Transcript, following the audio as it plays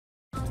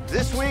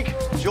This week,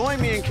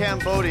 join me in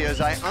Cambodia as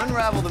I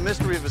unravel the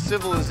mystery of a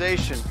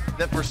civilization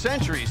that for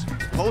centuries,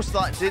 most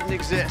thought didn't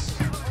exist.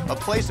 A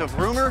place of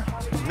rumor,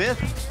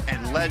 myth,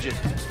 and legend.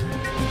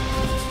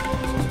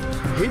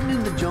 Hidden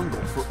in the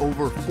jungle for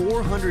over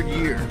 400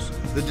 years,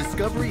 the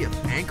discovery of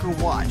Angkor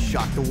Wat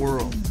shocked the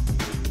world.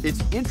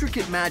 Its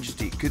intricate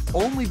majesty could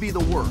only be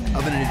the work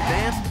of an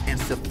advanced and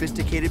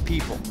sophisticated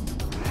people.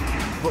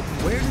 But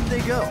where did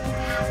they go?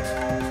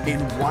 And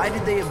why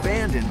did they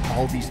abandon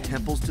all these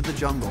temples to the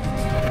jungle?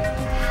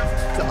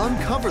 To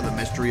uncover the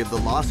mystery of the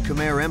lost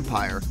Khmer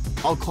Empire,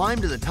 I'll climb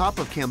to the top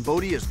of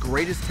Cambodia's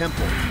greatest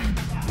temple.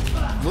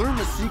 Learn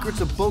the secrets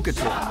of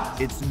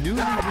Bokator, its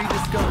newly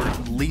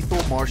rediscovered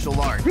lethal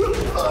martial art.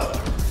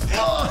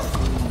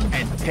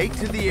 And take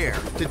to the air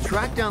to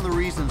track down the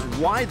reasons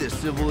why this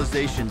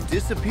civilization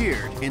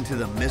disappeared into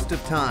the mist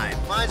of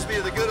time. Reminds me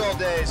of the good old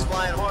days,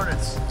 flying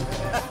hornets.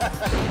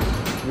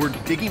 We're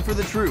digging for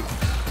the truth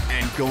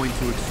and going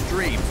to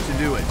extremes to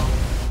do it.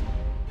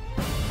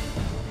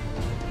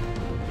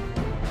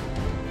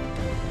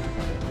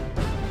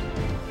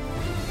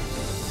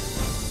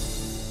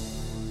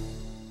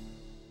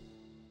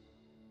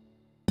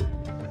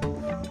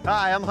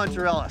 Hi, I'm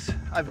Hunter Ellis.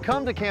 I've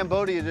come to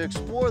Cambodia to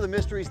explore the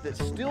mysteries that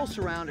still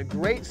surround a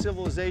great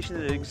civilization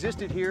that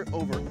existed here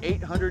over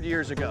 800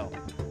 years ago,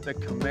 the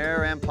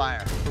Khmer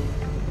Empire.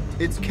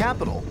 Its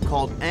capital,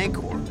 called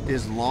Angkor,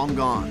 is long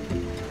gone.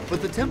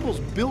 But the temples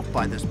built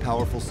by this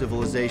powerful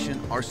civilization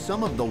are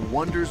some of the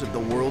wonders of the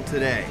world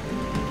today.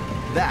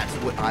 That's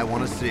what I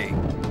want to see.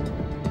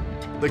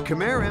 The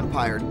Khmer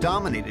Empire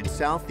dominated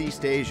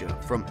Southeast Asia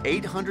from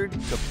 800 to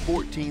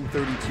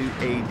 1432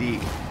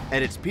 AD.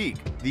 At its peak,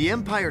 the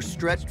empire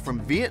stretched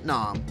from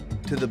Vietnam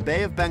to the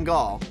Bay of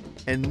Bengal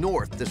and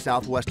north to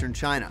southwestern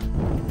China.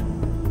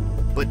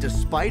 But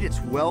despite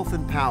its wealth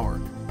and power,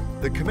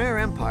 the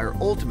Khmer Empire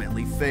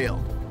ultimately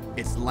failed,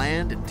 its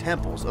land and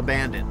temples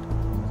abandoned.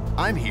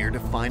 I'm here to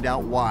find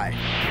out why.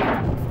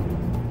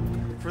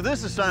 For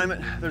this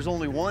assignment, there's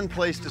only one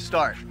place to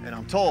start, and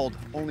I'm told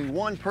only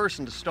one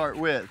person to start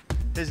with.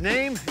 His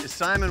name is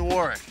Simon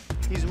Warwick.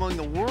 He's among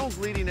the world's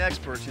leading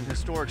experts in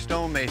historic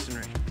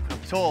stonemasonry. I'm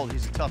told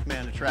he's a tough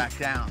man to track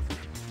down.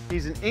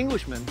 He's an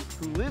Englishman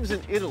who lives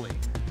in Italy,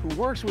 who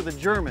works with the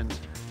Germans,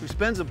 who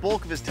spends the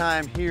bulk of his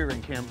time here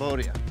in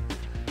Cambodia.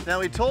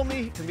 Now, he told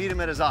me to meet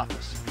him at his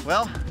office.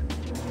 Well,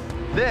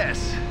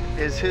 this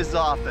is his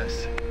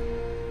office.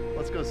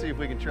 Let's go see if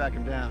we can track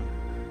him down.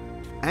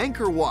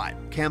 Angkor Wat,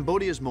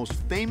 Cambodia's most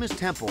famous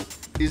temple,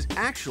 is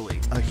actually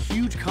a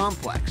huge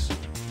complex.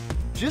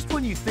 Just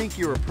when you think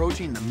you're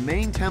approaching the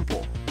main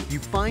temple, you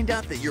find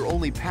out that you're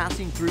only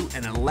passing through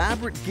an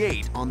elaborate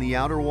gate on the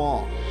outer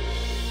wall.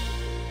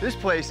 This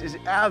place is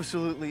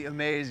absolutely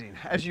amazing.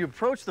 As you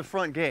approach the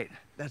front gate,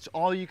 that's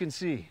all you can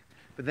see.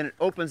 But then it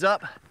opens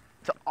up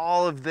to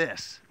all of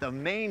this, the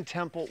main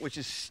temple, which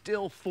is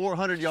still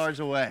 400 yards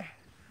away.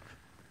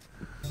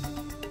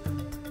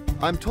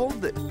 I'm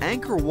told that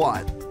Angkor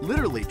Wat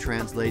literally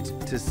translates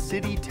to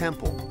city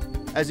temple,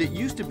 as it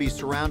used to be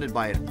surrounded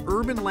by an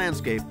urban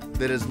landscape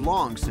that has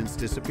long since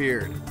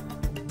disappeared.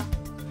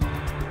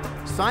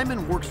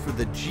 Simon works for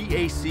the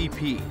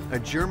GACP, a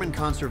German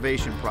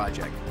conservation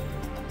project.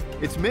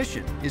 Its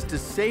mission is to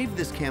save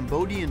this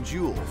Cambodian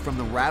jewel from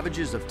the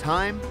ravages of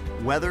time,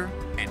 weather,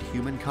 and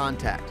human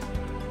contact.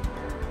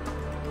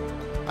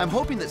 I'm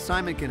hoping that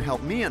Simon can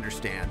help me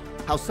understand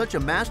how such a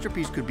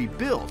masterpiece could be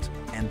built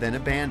and then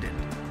abandoned.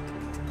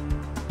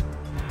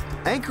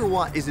 Angkor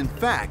Wat is in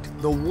fact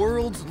the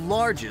world's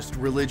largest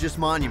religious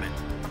monument.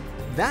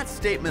 That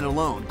statement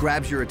alone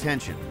grabs your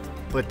attention,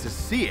 but to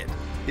see it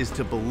is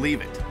to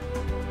believe it.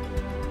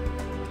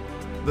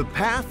 The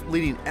path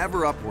leading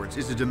ever upwards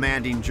is a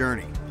demanding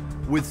journey,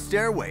 with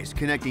stairways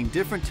connecting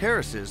different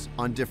terraces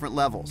on different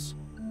levels.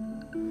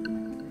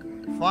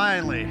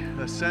 Finally,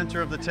 the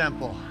center of the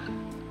temple.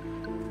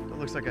 It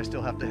looks like I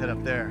still have to head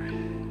up there.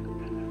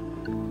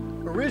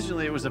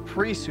 Originally, it was a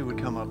priest who would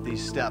come up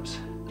these steps.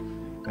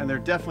 And they're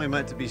definitely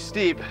meant to be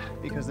steep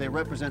because they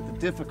represent the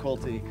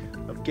difficulty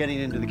of getting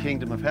into the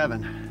kingdom of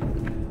heaven.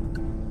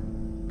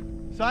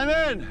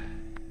 Simon!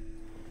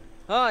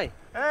 Hi.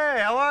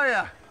 Hey, how are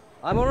you?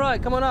 I'm all right,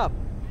 come on up.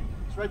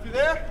 It's right through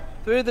there?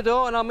 Through the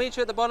door, and I'll meet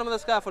you at the bottom of the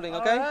scaffolding,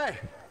 okay? All right.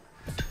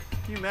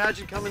 Can you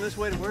imagine coming this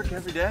way to work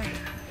every day?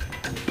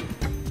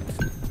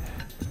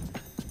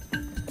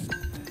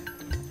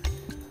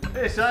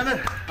 Hey, Simon.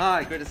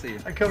 Hi, great to see you.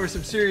 I covered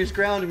some serious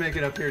ground to make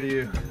it up here to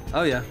you.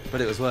 Oh yeah,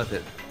 but it was worth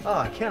it. Oh,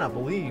 I cannot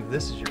believe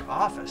this is your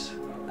office.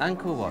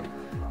 Angkor Wat.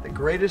 The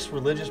greatest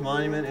religious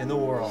monument in the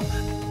world.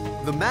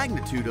 The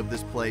magnitude of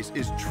this place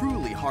is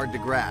truly hard to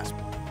grasp.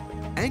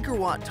 Angkor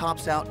Wat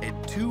tops out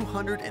at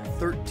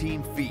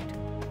 213 feet,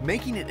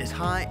 making it as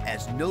high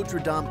as Notre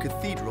Dame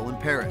Cathedral in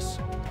Paris.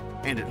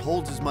 And it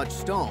holds as much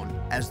stone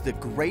as the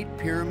Great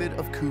Pyramid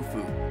of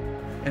Khufu.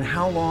 And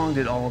how long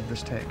did all of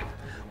this take?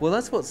 Well,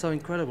 that's what's so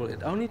incredible.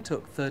 It only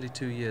took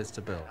 32 years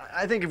to build.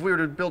 I think if we were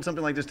to build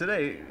something like this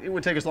today, it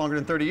would take us longer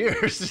than 30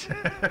 years.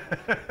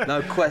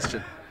 No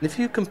question. If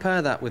you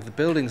compare that with the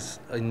buildings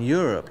in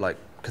Europe, like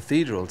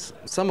cathedrals,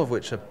 some of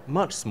which are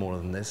much smaller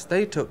than this,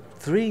 they took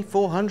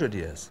 300-400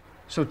 years.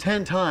 So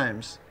 10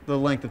 times the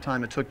length of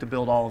time it took to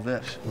build all of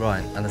this.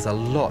 Right, and there's a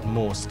lot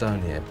more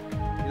stone here.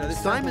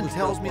 Simon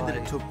tells me that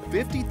it took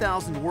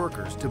 50,000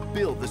 workers to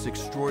build this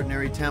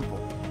extraordinary temple.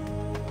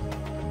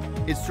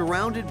 It's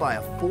surrounded by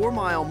a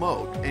 4-mile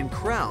moat and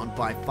crowned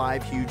by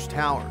 5 huge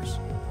towers.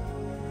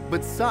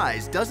 But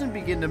size doesn't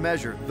begin to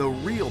measure the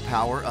real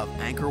power of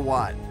Angkor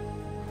Wat.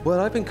 Well,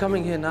 I've been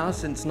coming here now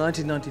since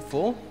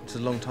 1994, which is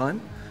a long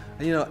time.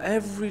 And you know,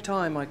 every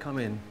time I come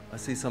in, I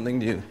see something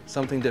new,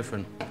 something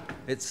different.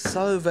 It's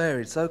so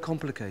varied, so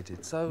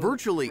complicated, so...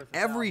 Virtually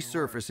every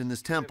surface in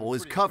this temple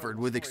is covered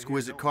with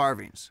exquisite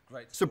carvings.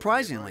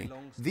 Surprisingly,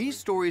 these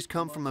stories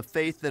come from a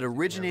faith that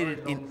originated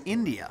in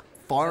India,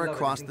 far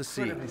across the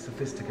sea. Incredibly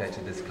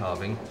sophisticated, this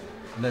carving.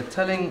 And they're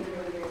telling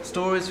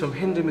stories from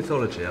Hindu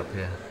mythology up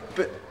here.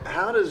 But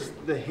how does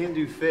the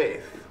Hindu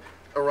faith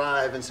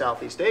arrive in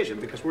Southeast Asia?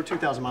 Because we're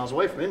 2,000 miles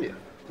away from India.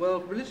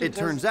 Well, religion It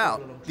turns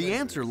out the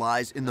answer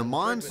lies in the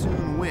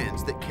monsoon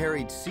winds that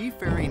carried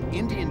seafaring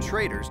Indian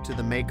traders to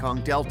the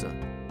Mekong Delta.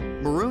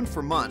 Marooned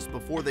for months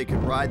before they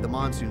could ride the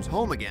monsoons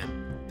home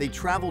again, they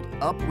traveled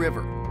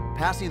upriver,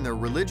 passing their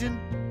religion,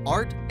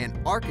 art, and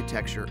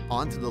architecture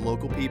onto the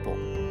local people.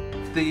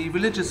 The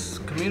religious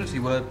community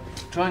were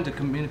trying to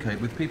communicate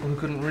with people who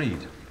couldn't read.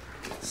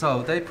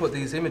 So they put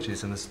these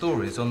images and the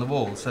stories on the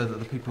wall so that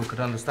the people could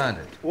understand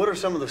it. What are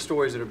some of the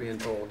stories that are being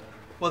told?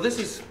 Well, this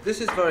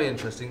is very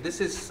interesting. This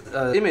is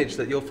an image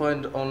that you'll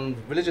find on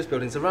religious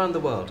buildings around the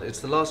world. It's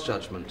the Last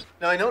Judgment.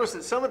 Now, I noticed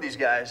that some of these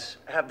guys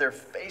have their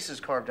faces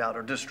carved out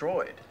or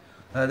destroyed.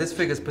 This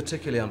figure's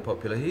particularly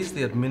unpopular. He's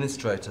the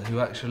administrator who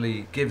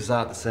actually gives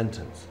out the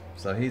sentence.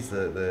 So he's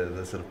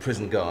the sort of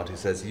prison guard who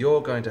says,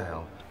 you're going to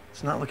hell.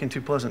 It's not looking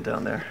too pleasant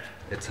down there.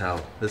 It's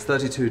hell. There's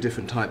 32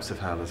 different types of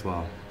hell as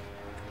well.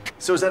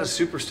 So is that a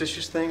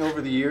superstitious thing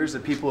over the years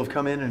that people have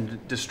come in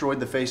and destroyed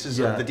the faces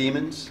of the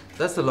demons?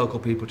 That's the local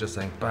people just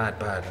saying, bad,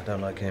 bad, I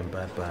don't like him,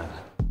 bad, bad.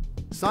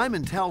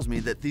 Simon tells me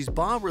that these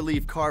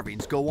bas-relief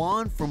carvings go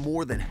on for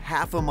more than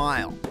half a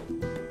mile.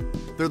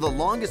 They're the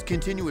longest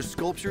continuous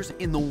sculptures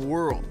in the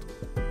world.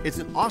 It's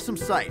an awesome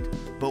sight,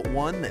 but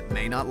one that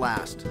may not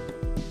last.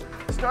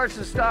 It starts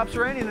and stops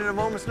raining at a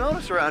moment's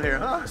notice around here,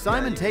 huh?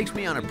 Simon takes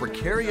me on a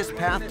precarious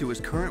path to his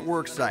current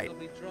work site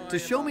to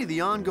show me the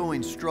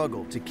ongoing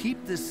struggle to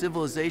keep this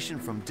civilization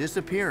from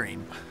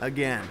disappearing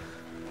again.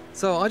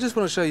 So I just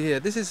want to show you here,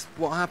 this is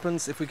what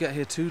happens if we get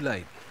here too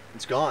late.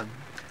 It's gone.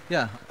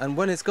 Yeah, and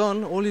when it's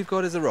gone, all you've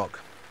got is a rock.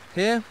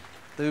 Here,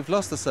 we've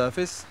lost the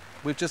surface,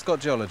 we've just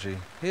got geology.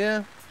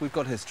 Here, we've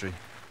got history.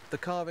 The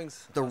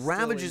carvings... The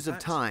ravages of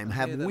time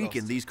have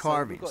weakened these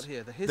carvings.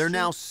 They're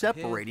now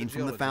separating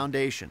from the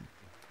foundation.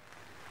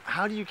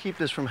 How do you keep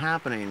this from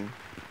happening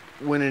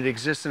when it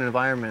exists in an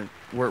environment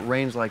where it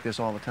rains like this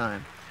all the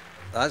time?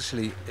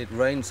 Actually, it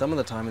rains some of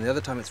the time, and the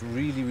other time it's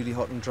really, really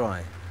hot and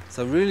dry.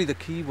 So really the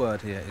key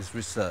word here is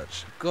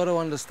research. You've got to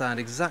understand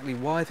exactly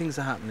why things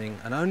are happening,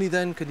 and only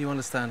then can you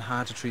understand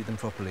how to treat them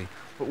properly.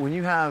 But when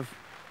you have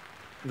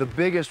the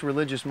biggest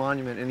religious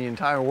monument in the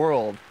entire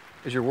world,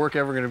 is your work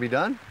ever going to be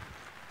done?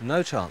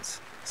 No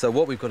chance. So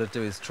what we've got to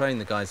do is train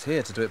the guys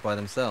here to do it by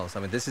themselves. I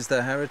mean, this is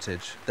their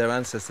heritage. Their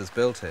ancestors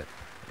built it.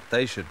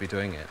 They should be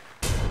doing it.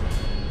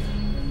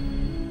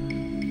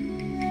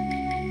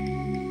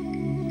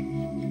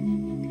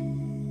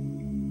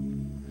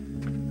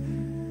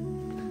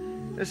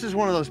 This is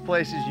one of those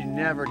places you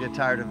never get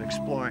tired of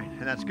exploring,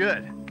 and that's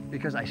good,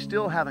 because I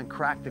still haven't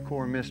cracked the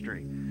core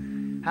mystery.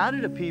 How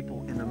did a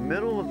people in the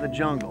middle of the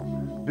jungle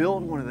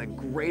build one of the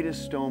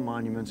greatest stone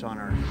monuments on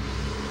Earth?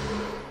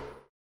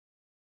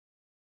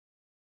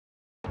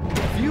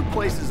 Few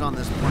places on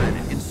this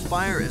planet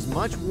inspire as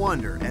much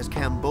wonder as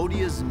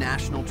Cambodia's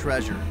national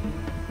treasure,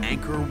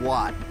 Angkor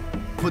Wat.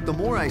 But the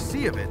more I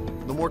see of it,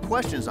 the more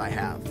questions I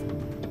have.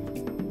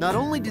 Not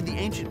only did the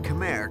ancient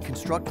Khmer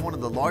construct one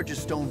of the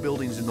largest stone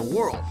buildings in the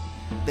world,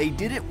 they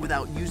did it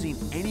without using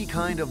any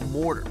kind of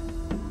mortar.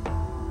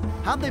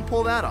 How'd they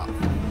pull that off?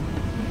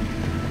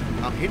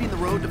 I'm hitting the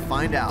road to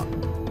find out.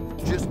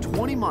 Just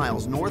 20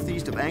 miles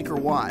northeast of Angkor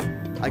Wat,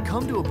 I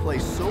come to a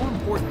place so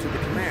important to the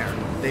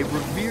Khmer, they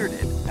revered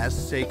it as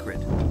sacred.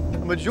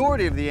 The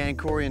majority of the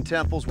Angkorian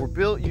temples were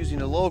built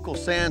using a local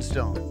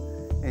sandstone,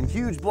 and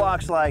huge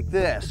blocks like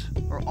this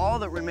are all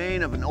that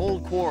remain of an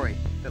old quarry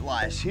that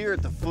lies here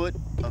at the foot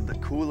of the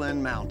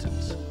Kulen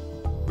Mountains.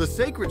 The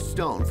sacred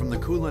stone from the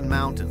Kulen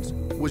Mountains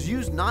was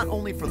used not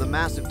only for the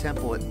massive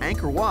temple at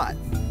Angkor Wat,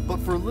 but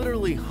for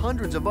literally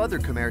hundreds of other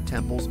Khmer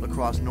temples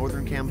across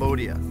northern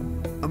Cambodia.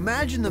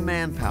 Imagine the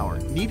manpower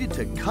needed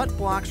to cut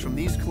blocks from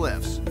these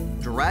cliffs,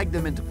 drag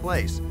them into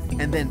place,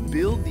 and then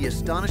build the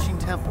astonishing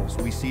temples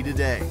we see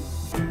today.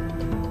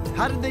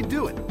 How did they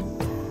do it?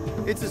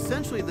 It's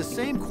essentially the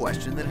same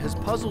question that has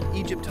puzzled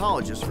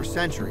Egyptologists for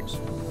centuries.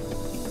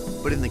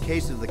 But in the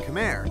case of the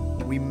Khmer,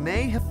 we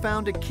may have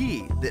found a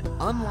key that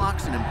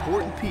unlocks an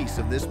important piece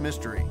of this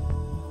mystery.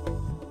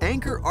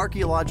 Angkor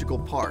Archaeological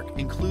Park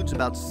includes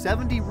about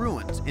 70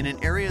 ruins in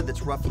an area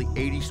that's roughly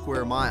 80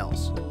 square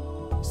miles.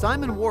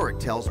 Simon Warwick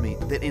tells me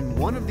that in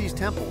one of these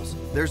temples,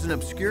 there's an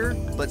obscure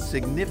but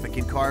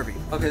significant carving.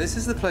 Okay, this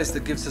is the place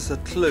that gives us a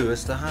clue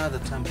as to how the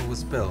temple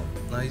was built.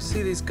 Now, you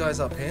see these guys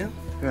up here?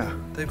 Yeah.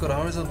 They've got a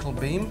horizontal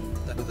beam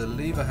with a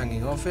lever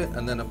hanging off it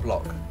and then a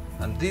block.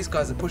 And these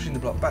guys are pushing the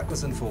block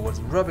backwards and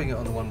forwards, rubbing it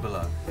on the one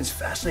below. It's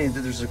fascinating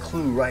that there's a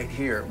clue right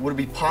here. Would it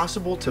be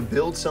possible to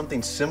build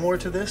something similar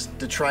to this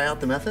to try out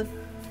the method?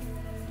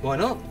 Why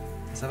not?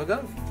 Let's have a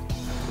go.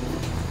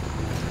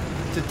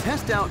 To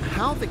test out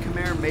how the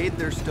Khmer made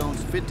their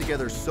stones fit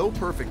together so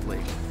perfectly,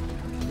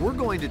 we're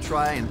going to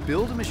try and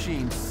build a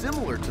machine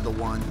similar to the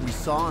one we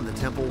saw on the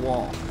temple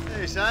wall.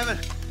 Hey, Simon.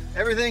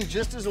 Everything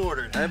just as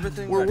ordered.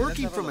 Everything We're ready.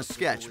 working from a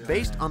sketch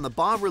based on the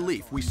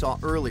bas-relief we saw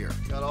earlier.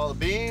 Got all the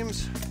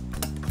beams.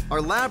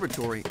 Our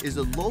laboratory is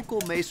a local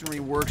masonry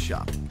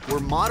workshop where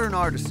modern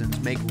artisans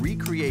make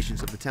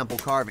recreations of the temple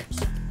carvings.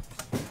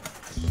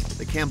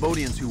 The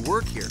Cambodians who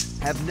work here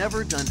have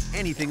never done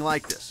anything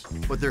like this,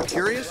 but they're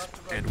curious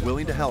and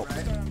willing to help.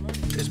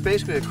 It's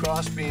basically a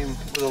crossbeam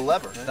with a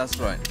lever. That's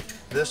right.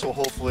 This will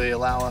hopefully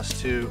allow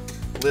us to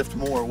lift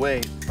more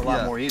weight a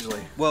lot more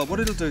easily. Well,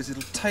 what it'll do is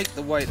it'll take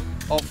the weight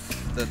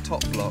off the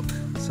top block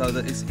so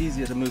that it's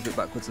easier to move it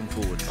backwards and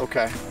forwards.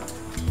 Okay.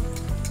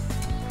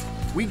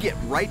 We get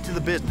right to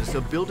the business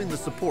of building the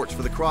supports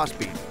for the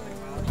crossbeam.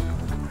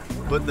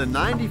 But the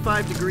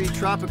 95-degree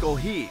tropical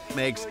heat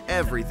makes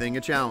everything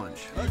a challenge.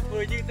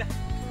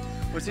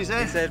 What's he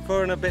saying? He said,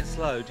 foreigner a bit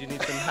slow, do you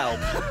need some help?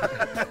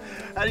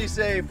 How do you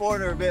say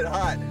foreigner a bit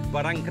hot?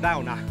 Barang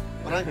Kadauna.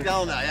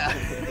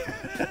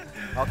 Yeah.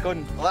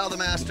 Allow the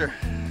master.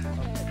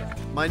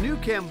 My new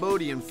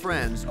Cambodian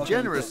friends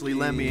generously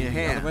lend me a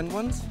hand.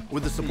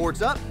 With the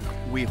supports up,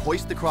 we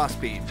hoist the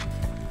crossbeam.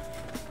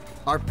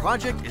 Our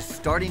project is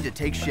starting to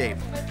take shape.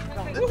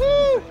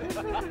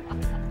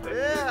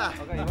 Yeah!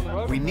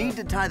 We need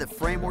to tie the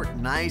framework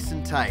nice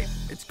and tight.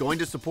 It's going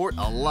to support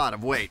a lot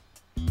of weight.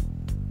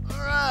 All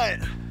right.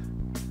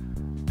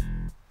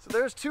 So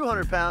there's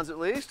 200 pounds at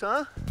least,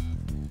 huh?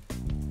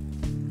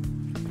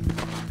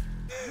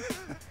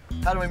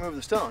 How do we move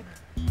the stone?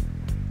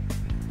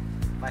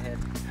 My head.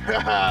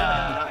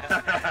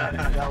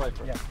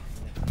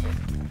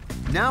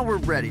 Now we're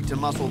ready to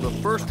muscle the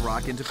first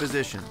rock into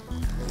position.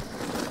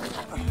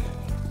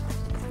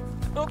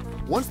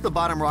 Once the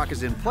bottom rock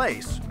is in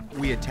place,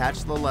 we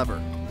attach the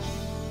lever.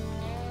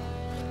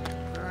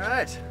 All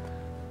right.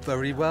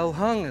 Very well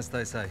hung, as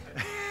they say.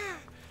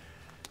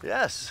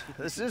 Yes,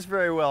 this is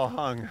very well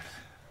hung.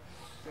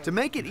 To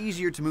make it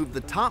easier to move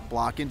the top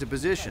block into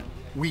position,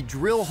 we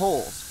drill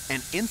holes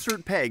and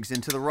insert pegs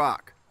into the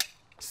rock.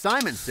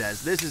 Simon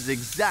says this is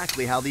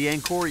exactly how the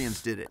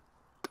Angkorians did it.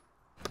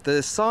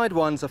 The side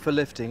ones are for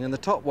lifting, and the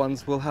top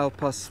ones will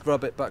help us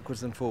rub it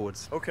backwards and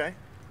forwards. Okay.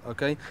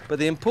 Okay? But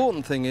the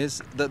important thing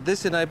is that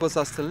this enables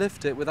us to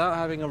lift it without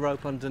having a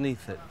rope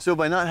underneath it. So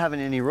by not having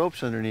any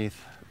ropes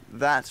underneath,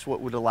 that's what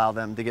would allow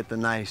them to get the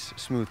nice,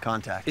 smooth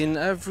contact. In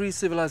every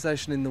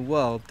civilization in the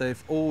world,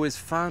 they've always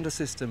found a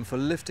system for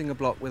lifting a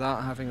block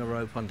without having a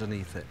rope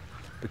underneath it.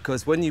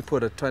 Because when you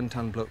put a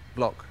 10-ton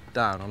block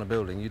down on a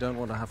building, you don't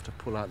want to have to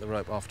pull out the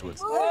rope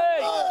afterwards.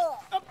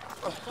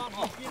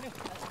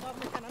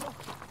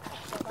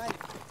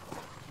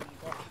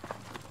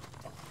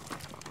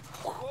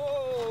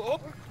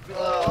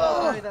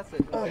 That's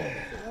it.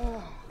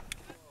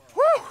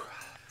 Whew!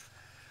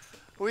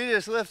 We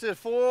just lifted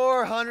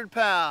 400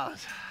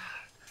 pounds.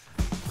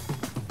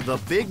 The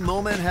big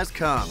moment has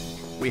come.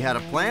 We had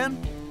a plan,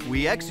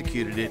 we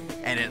executed it,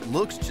 and it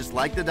looks just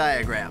like the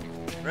diagram.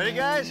 Ready,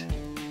 guys?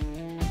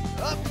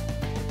 Up.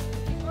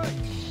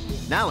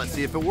 Now let's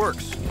see if it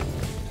works.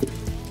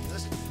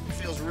 This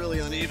feels really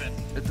uneven.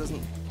 It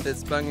doesn't,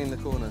 it's banging the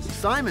corners.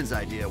 Simon's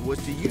idea was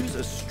to use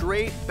a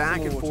straight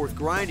back and forth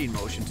grinding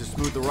motion to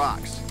smooth the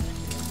rocks.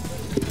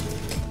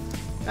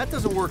 That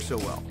doesn't work so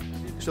well.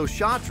 So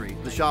Shatri,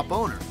 the shop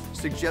owner,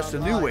 suggests a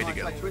new way to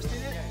go.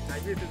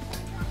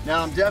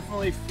 Now I'm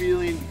definitely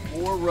feeling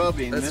more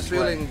rubbing It's this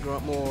way.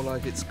 feeling more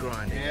like it's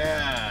grinding.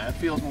 Yeah, it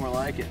feels more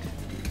like it.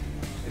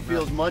 It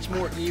feels much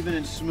more even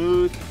and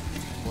smooth.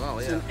 Wow,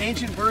 It's yeah. an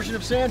ancient version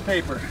of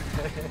sandpaper.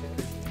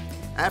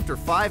 After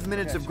 5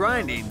 minutes of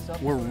grinding,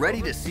 we're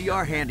ready to see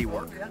our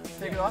handiwork.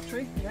 Take it off,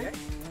 Tree.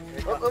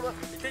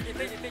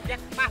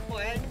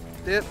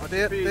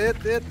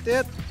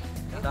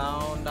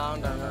 Down.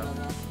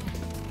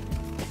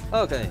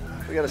 Okay.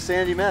 We got a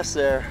sandy mess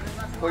there.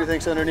 What do you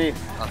think's underneath?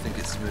 I think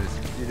it's smooth.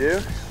 You do?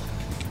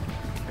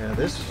 Yeah,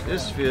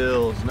 this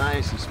feels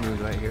nice and smooth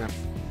right here.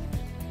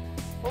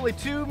 Only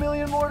 2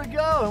 million more to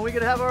go and we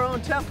could have our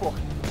own temple.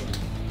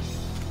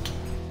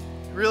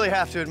 Really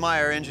have to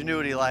admire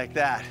ingenuity like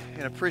that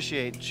and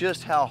appreciate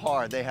just how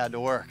hard they had to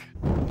work.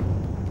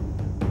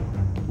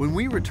 When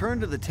we return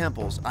to the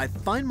temples, I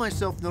find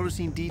myself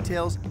noticing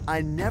details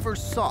I never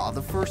saw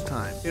the first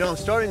time. You know, I'm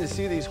starting to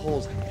see these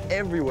holes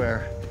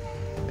everywhere,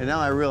 and now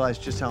I realize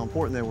just how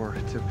important they were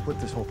to put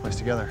this whole place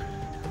together.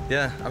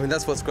 Yeah, I mean,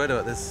 that's what's great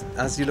about this.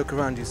 As you look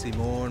around, you see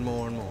more and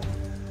more and more.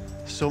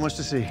 So much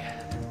to see.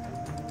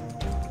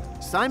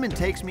 Simon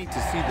takes me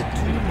to see the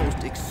two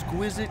most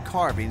exquisite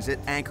carvings at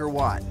Angkor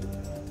Wat.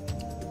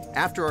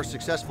 After our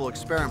successful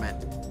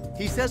experiment,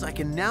 he says I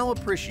can now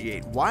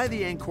appreciate why the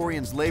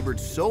Angkorians labored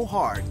so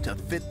hard to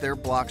fit their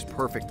blocks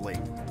perfectly.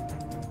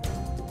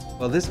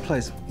 Well, this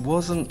place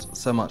wasn't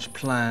so much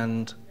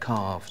planned,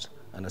 carved,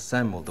 and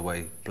assembled the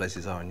way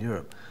places are in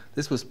Europe.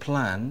 This was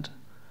planned,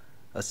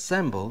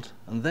 assembled,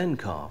 and then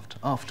carved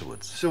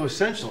afterwards. So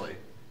essentially,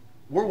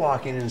 we're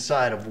walking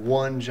inside of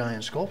one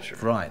giant sculpture.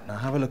 Right, now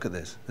have a look at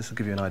this. This will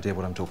give you an idea of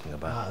what I'm talking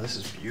about. Wow, this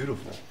is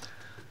beautiful.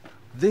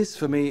 This,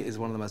 for me, is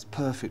one of the most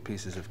perfect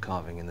pieces of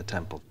carving in the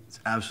temple. It's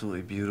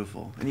absolutely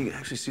beautiful. And you can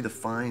actually see the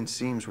fine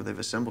seams where they've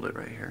assembled it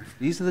right here.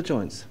 These are the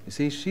joints. You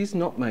see, she's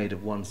not made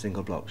of one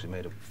single block. She's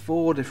made of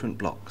 4 different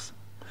blocks.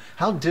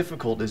 How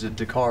difficult is it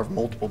to carve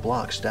multiple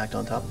blocks stacked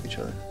on top of each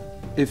other?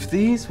 If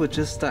these were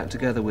just stacked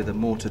together with a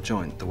mortar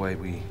joint, the way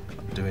we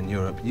do in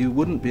Europe, you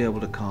wouldn't be able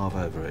to carve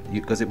over it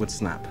because it would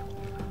snap.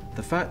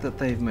 The fact that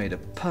they've made a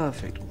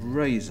perfect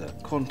razor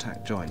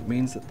contact joint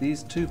means that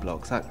these 2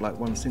 blocks act like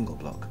one single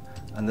block.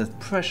 And the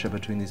pressure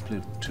between these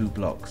 2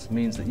 blocks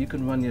means that you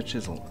can run your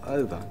chisel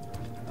over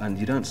and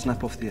you don't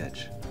snap off the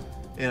edge.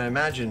 And I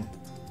imagine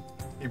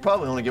you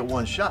probably only get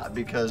one shot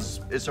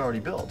because it's already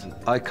built.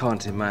 I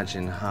can't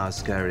imagine how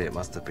scary it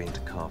must have been to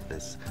carve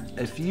this.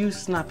 If you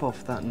snap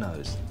off that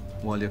nose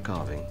while you're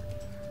carving,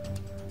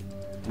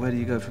 where do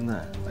you go from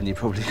there? And you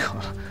probably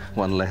got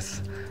one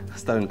less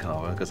stone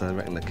carver, because I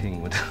reckon the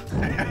king would.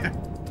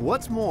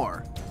 What's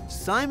more,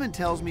 Simon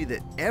tells me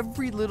that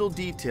every little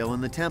detail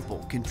in the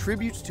temple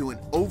contributes to an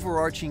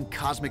overarching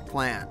cosmic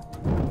plan.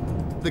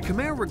 The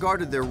Khmer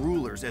regarded their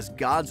rulers as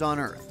gods on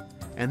earth,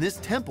 and this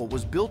temple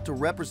was built to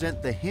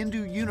represent the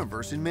Hindu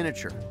universe in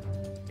miniature.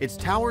 Its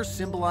towers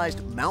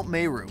symbolized Mount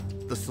Meru,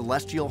 the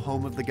celestial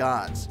home of the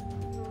gods,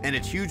 and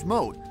its huge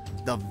moat,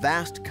 the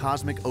vast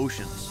cosmic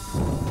oceans.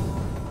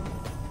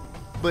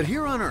 But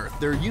here on Earth,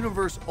 their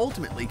universe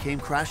ultimately came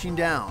crashing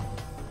down.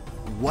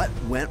 What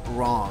went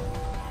wrong?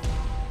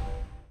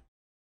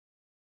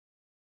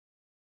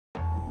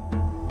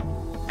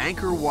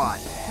 Angkor Wat.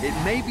 It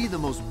may be the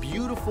most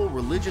beautiful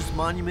religious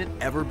monument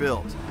ever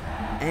built,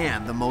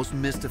 and the most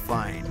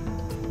mystifying.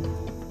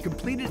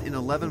 Completed in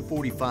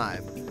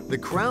 1145, the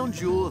crown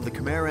jewel of the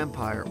Khmer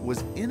Empire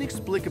was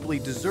inexplicably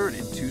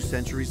deserted 2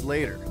 centuries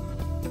later.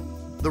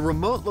 The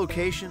remote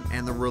location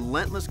and the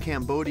relentless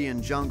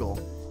Cambodian jungle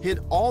hid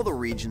all the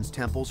region's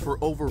temples for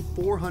over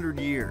 400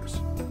 years.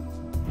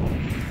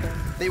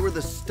 They were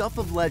the stuff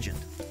of legend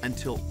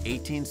until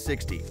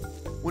 1860,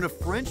 when a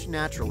French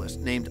naturalist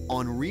named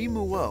Henri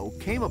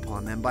Mouot came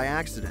upon them by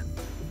accident.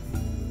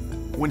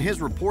 When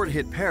his report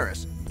hit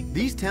Paris,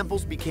 these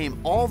temples became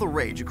all the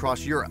rage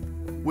across Europe,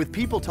 with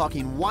people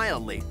talking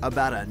wildly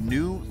about a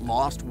new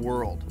lost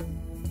world.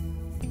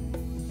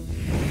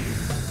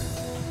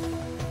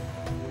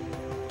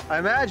 I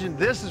imagine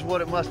this is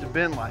what it must have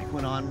been like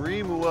when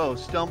Henri Mouot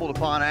stumbled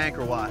upon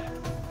Angkor Wat.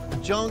 The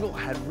jungle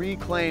had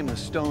reclaimed the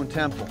stone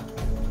temple.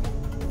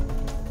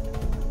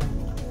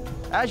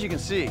 As you can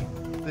see,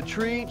 the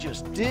tree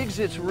just digs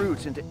its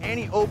roots into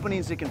any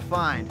openings it can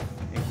find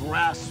and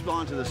grasps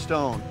onto the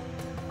stone,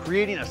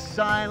 creating a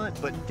silent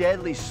but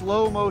deadly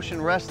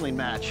slow-motion wrestling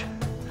match.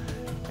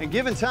 And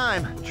given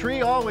time, the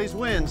tree always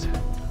wins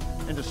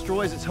and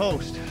destroys its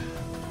host.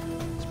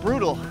 It's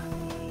brutal,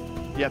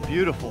 yet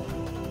beautiful.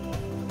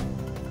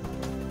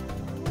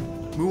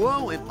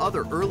 Mouot and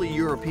other early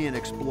European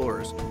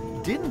explorers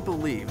didn't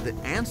believe that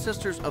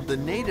ancestors of the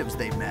natives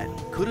they met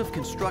could have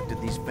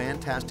constructed these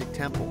fantastic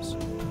temples.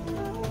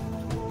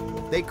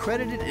 They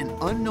credited an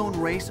unknown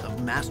race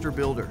of master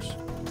builders,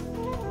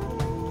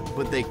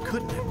 but they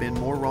couldn't have been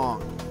more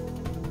wrong.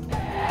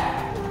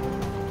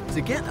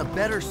 To get a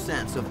better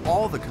sense of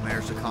all the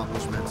Khmer's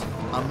accomplishments,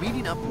 I'm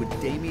meeting up with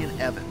Damien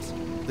Evans,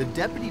 the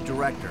deputy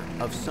director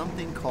of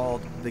something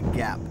called the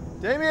Gap.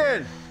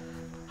 Damien!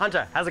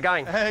 Hunter, how's it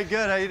going? Hey,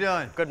 good, how you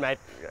doing? Good, mate.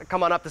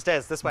 Come on up the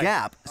stairs, this way.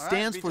 GAP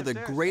stands for the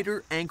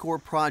Greater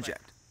Angkor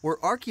Project, where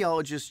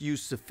archaeologists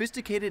use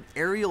sophisticated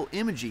aerial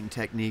imaging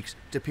techniques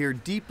to peer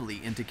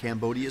deeply into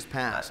Cambodia's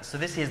past. So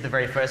this is the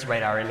very first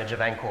radar image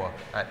of Angkor,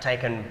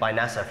 taken by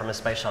NASA from a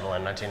space shuttle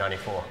in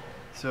 1994.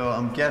 So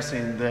I'm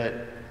guessing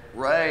that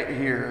right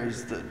here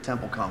is the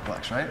temple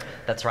complex, right?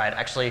 That's right.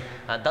 Actually,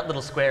 that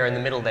little square in the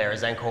middle there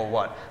is Angkor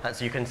Wat.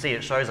 So you can see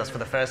it shows us for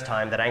the first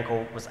time that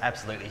Angkor was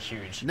absolutely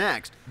huge.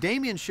 Next,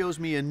 Damien shows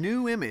me a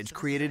new image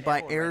created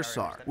by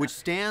AIRSAR, which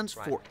stands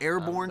for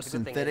Airborne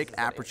Synthetic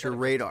Aperture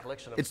Radar.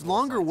 Its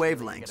longer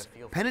wavelengths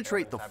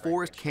penetrate the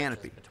forest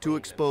canopy to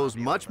expose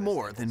much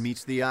more than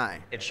meets the eye.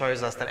 It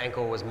shows us that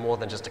Angkor was more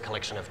than just a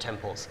collection of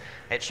temples.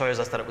 It shows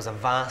us that it was a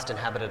vast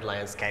inhabited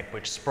landscape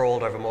which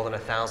sprawled over more than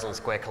 1,000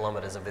 square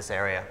kilometers of this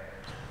area.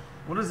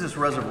 What is this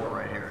reservoir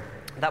right here?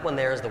 That one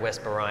there is the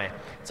West Barai.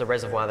 It's a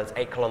reservoir that's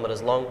 8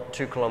 kilometers long,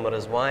 2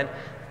 kilometers wide,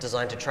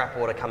 designed to trap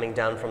water coming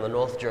down from the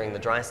north during the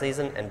dry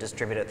season and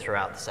distribute it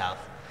throughout the south.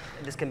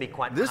 this can be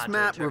quite This hard to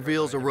map interpret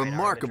reveals a with the radar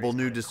remarkable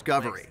imagery. new It's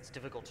discovery, complex. It's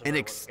difficult to an know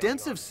what's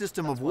extensive going on.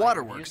 system That's of why we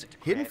waterworks use it to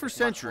hidden create for this much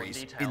more centuries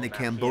detailed in the map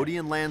here.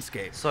 Cambodian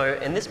landscape. So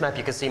in this map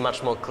you can see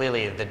much more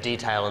clearly the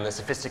detail and the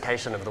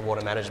sophistication of the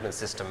water management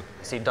system.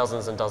 You see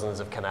dozens and dozens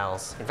of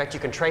canals. In fact, you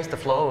can trace the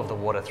flow of the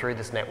water through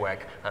this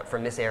network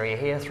from this area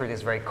here through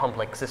this very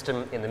complex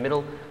system in the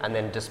middle and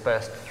then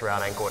dispersed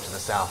throughout Angkor to the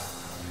south.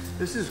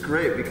 This is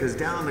great because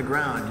down on the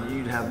ground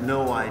you'd have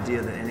no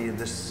idea that any of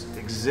this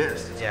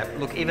exists. Yeah,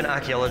 look, even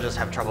archaeologists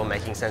have trouble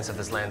making sense of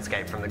this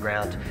landscape from the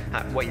ground.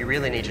 What you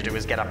really need to do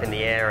is get up in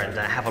the air and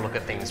have a look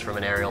at things from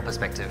an aerial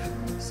perspective.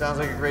 Sounds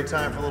like a great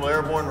time for a little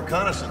airborne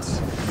reconnaissance.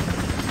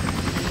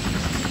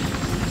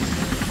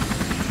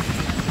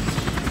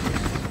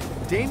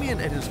 Damien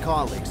and his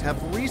colleagues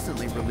have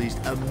recently released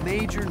a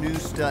major new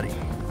study.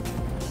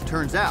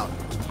 Turns out,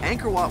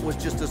 Angkor Wat was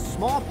just a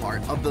small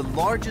part of the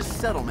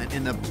largest settlement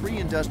in the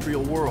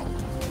pre-industrial world.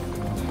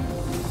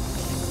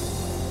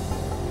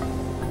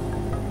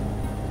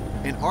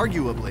 And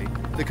arguably,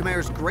 the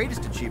Khmer's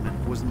greatest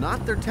achievement was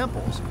not their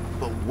temples,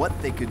 but what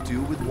they could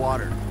do with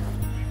water.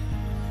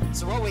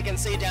 So what we can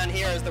see down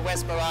here is the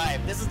West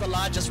Barai. This is the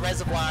largest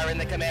reservoir in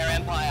the Khmer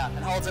Empire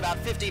and holds about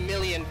 50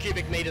 million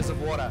cubic meters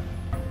of water.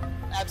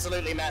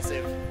 Absolutely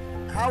massive.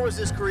 How was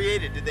this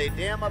created? Did they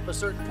dam up a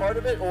certain part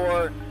of it,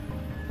 or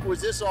was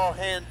this all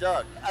hand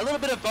dug? A little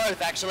bit of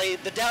both, actually.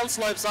 The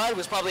downslope side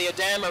was probably a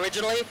dam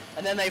originally,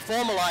 and then they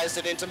formalized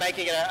it into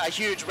making it a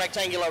huge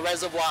rectangular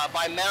reservoir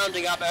by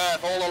mounding up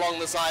earth all along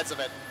the sides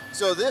of it.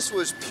 So this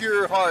was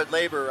pure hard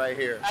labor right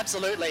here.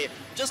 Absolutely.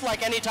 Just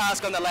like any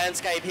task on the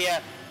landscape here,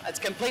 it's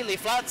completely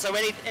flat, so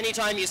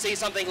anytime you see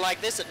something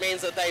like this, it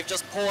means that they've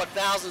just poured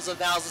thousands and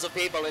thousands of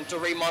people into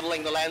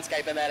remodeling the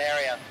landscape in that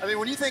area. I mean,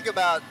 when you think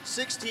about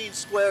 16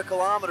 square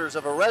kilometers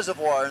of a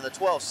reservoir in the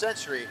 12th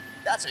century,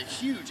 that's a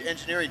huge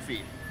engineering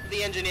feat.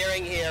 The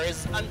engineering here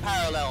is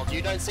unparalleled.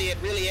 You don't see it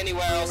really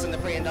anywhere else in the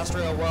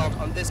pre-industrial world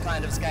on this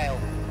kind of scale.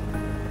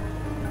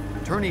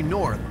 Turning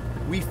north,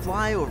 we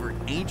fly over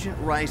ancient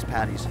rice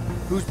paddies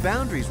whose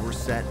boundaries were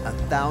set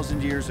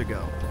 1,000 years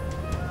ago.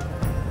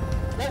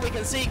 What we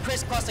can see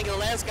crisscrossing the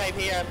landscape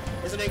here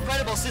is an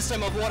incredible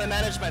system of water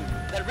management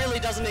that really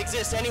doesn't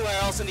exist anywhere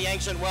else in the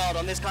ancient world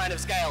on this kind of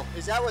scale.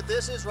 Is that what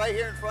this is right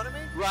here in front of me?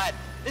 Right.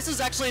 This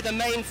is actually the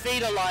main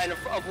feeder line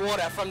of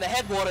water from the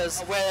headwaters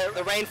where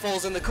the rain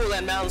falls in the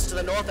Kulen Mountains to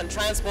the north and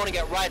transporting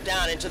it right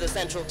down into the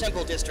central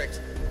temple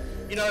district.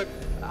 You know,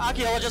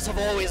 archaeologists have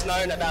always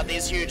known about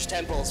these huge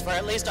temples. For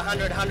at least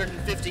 100,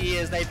 150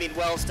 years they've been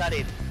well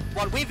studied.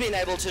 What we've been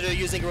able to do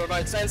using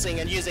remote sensing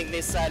and using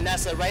this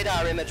NASA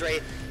radar imagery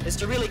is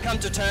to really come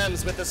to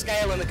terms with the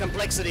scale and the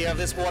complexity of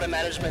this water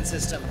management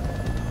system.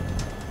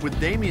 With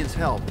Damien's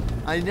help,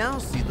 I now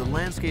see the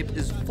landscape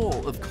is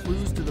full of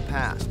clues to the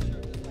past.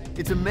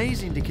 It's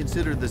amazing to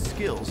consider the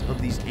skills of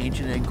these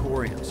ancient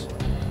Angkorians.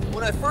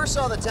 When I first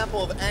saw the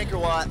Temple of Angkor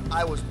Wat,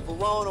 I was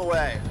blown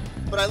away.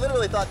 But I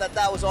literally thought that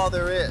that was all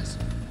there is.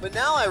 But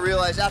now I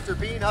realize, after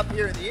being up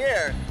here in the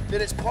air,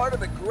 that it's part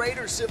of a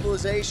greater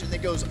civilization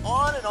that goes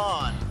on and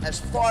on as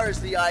far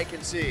as the eye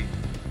can see.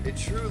 It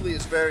truly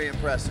is very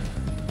impressive.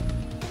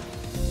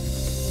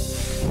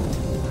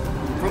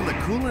 From the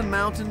Kulen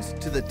Mountains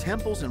to the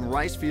temples and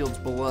rice fields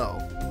below,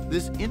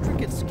 this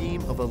intricate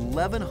scheme of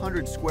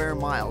 1,100 square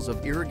miles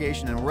of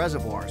irrigation and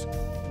reservoirs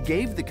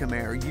gave the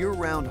Khmer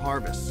year-round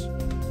harvests.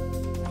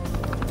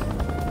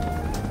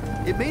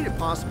 It made it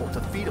possible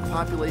to feed a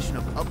population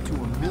of up to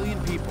 1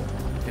 million people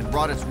and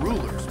brought its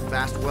rulers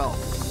vast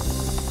wealth.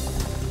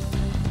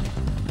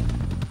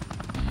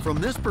 From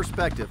this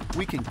perspective,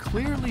 we can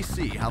clearly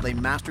see how they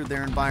mastered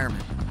their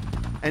environment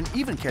and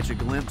even catch a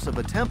glimpse of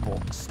a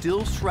temple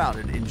still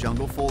shrouded in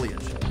jungle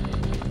foliage.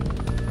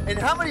 And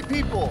how many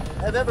people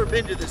have ever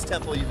been to this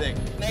temple, you think?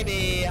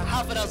 Maybe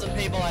half a dozen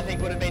people, I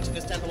think, would have been to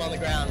this temple on the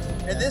ground.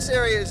 And this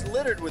area is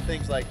littered with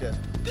things like this.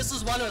 This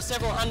is one of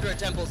several hundred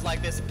temples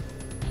like this.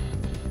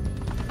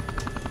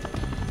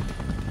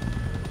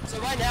 So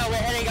right now we're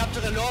heading up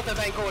to the north of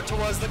Angkor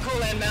towards the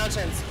Kulen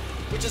Mountains,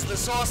 which is the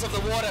source of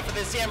the water for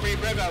the Siem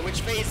Reap River, which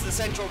feeds the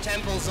central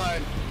temple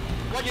zone.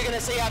 What you're going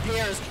to see up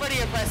here is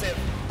pretty impressive.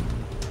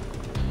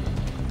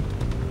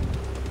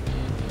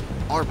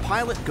 Our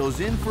pilot goes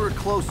in for a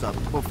close-up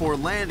before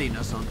landing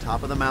us on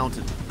top of the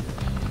mountain.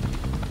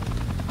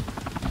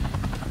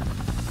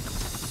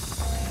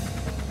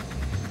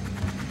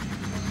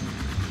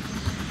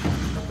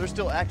 They're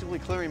still actively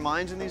clearing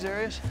mines in these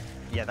areas?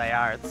 Yeah, they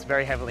are. It's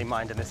very heavily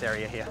mined in this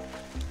area here.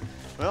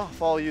 Well,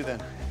 follow you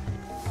then.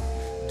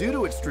 Due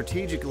to its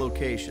strategic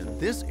location,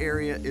 this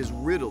area is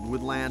riddled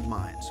with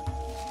landmines.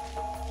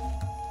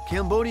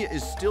 Cambodia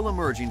is still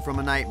emerging from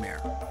a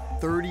nightmare,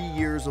 30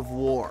 years of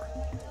war,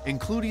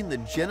 including the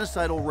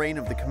genocidal reign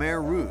of the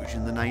Khmer Rouge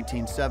in the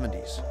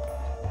 1970s.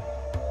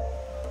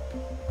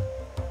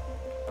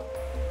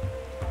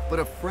 But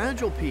a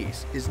fragile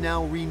peace is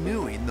now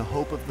renewing the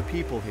hope of the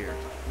people here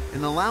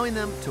and allowing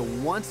them to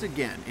once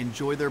again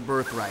enjoy their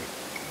birthright.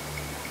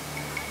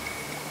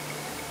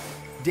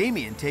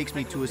 Damien takes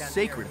me to a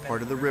sacred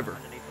part of the river.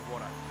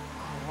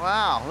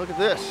 Wow, look at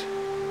this.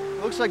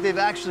 Looks like they've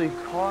actually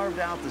carved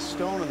out the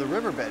stone of the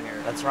riverbed here.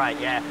 That's right,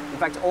 yeah. In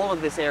fact, all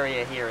of this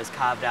area here is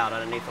carved out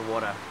underneath the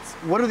water.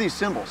 What are these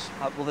symbols?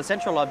 Well, the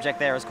central object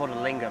there is called a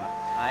lingam.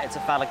 It's a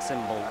phallic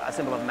symbol, a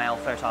symbol of male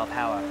fertile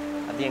power.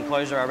 The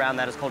enclosure around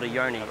that is called a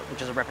yoni,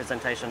 which is a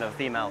representation of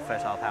female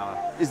fertile power.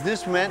 Is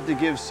this meant to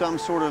give some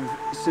sort of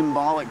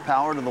symbolic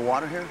power to the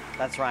water here?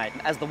 That's right.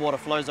 As the water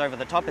flows over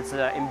the top, it's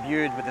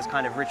imbued with this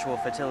kind of ritual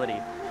fertility.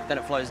 Then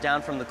it flows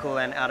down from the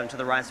Kulen out into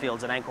the rice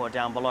fields at Angkor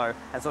down below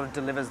and sort of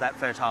delivers that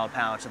fertile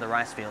power to the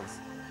rice fields.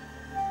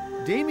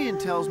 Damien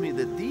tells me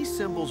that these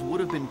symbols would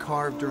have been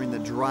carved during the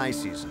dry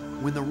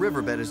season, when the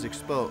riverbed is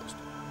exposed.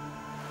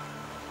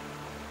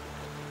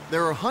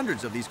 There are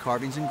hundreds of these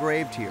carvings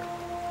engraved here.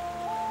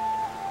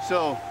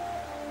 So,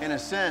 in a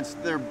sense,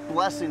 they're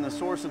blessing the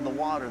source of the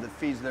water that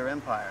feeds their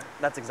empire.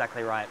 That's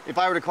exactly right. If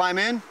I were to climb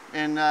in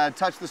and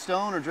touch the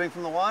stone or drink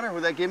from the water,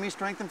 would that give me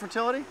strength and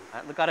fertility?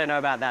 Look, I don't know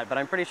about that, but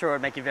I'm pretty sure it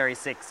would make you very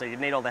sick, so you'd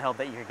need all the help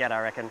that you could get,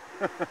 I reckon.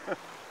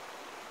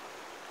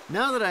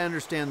 Now that I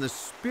understand the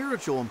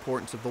spiritual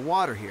importance of the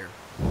water here,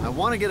 I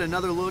want to get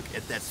another look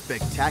at that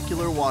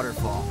spectacular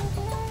waterfall.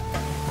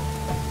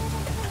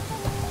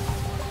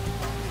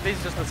 These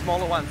are just the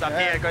smaller ones up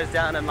here. It goes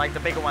down, and like the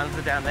bigger ones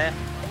are down there.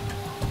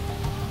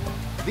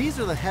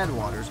 These are the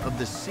headwaters of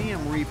the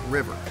Siem Reap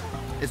River.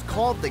 It's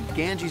called the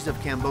Ganges of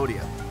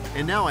Cambodia,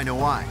 and now I know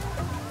why.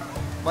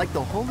 Like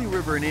the holy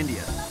river in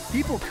India,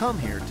 people come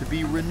here to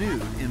be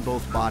renewed in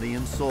both body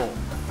and soul.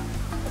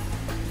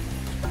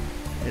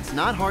 It's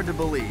not hard to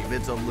believe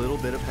it's a little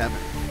bit of heaven.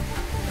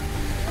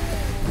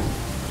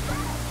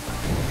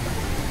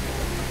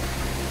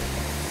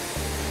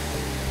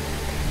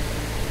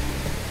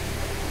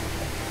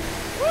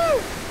 Woo!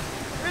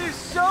 It is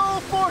so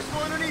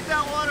forceful underneath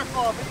that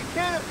waterfall, but you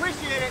can't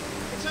appreciate it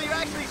until you're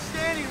actually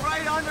standing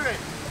right under it.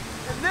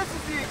 And this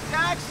is the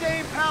exact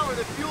same power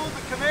that fueled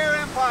the Khmer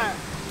Empire.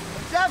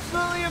 It's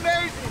absolutely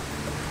amazing.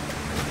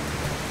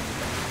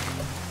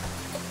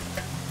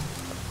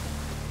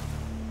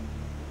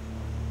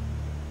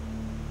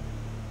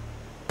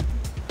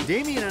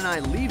 Damien and I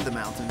leave the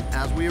mountain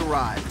as we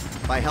arrive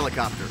by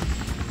helicopter.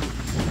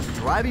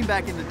 Driving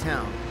back into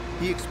town,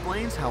 he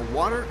explains how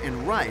water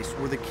and rice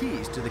were the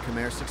keys to the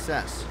Khmer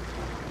success.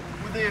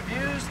 Would they have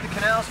used the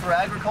canals for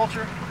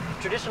agriculture?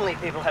 Traditionally,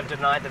 people have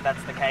denied that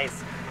that's the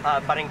case,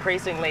 but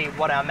increasingly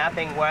what our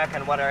mapping work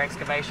and what our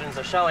excavations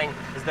are showing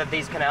is that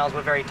these canals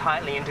were very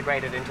tightly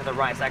integrated into the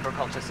rice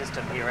agriculture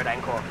system here at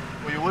Angkor.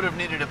 Well, you would have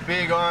needed a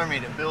big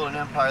army to build an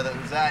empire that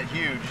was that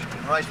huge,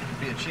 and rice would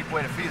be a cheap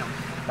way to feed them.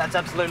 That's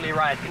absolutely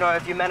right. You know,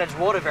 if you manage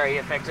water very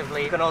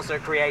effectively, you can also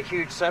create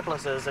huge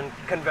surpluses and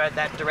convert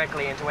that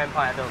directly into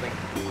empire building.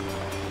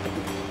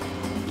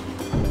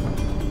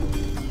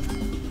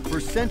 For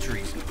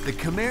centuries, the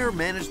Khmer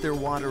managed their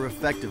water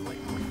effectively,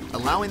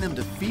 allowing them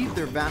to feed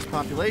their vast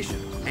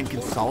population and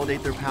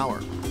consolidate their power.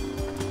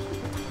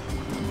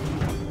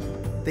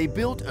 They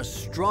built a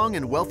strong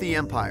and wealthy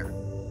empire,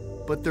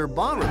 but their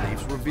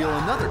bas-reliefs reveal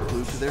another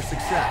clue to their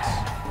success.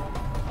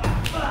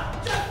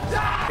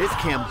 It's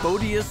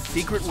Cambodia's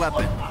secret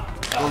weapon,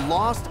 the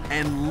lost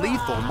and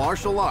lethal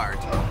martial art,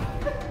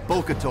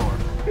 Bokator.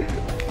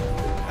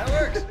 That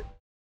works.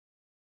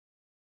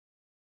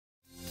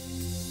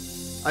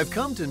 I've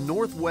come to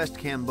northwest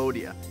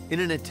Cambodia in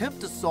an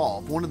attempt to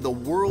solve one of the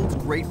world's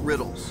great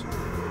riddles.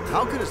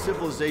 How could a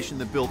civilization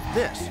that built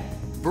this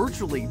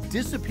virtually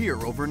disappear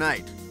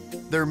overnight?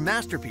 Their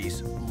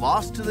masterpiece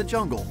lost to the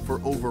jungle for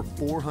over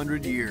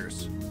 400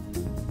 years.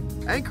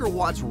 Angkor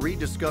Wat's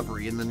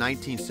rediscovery in the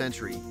 19th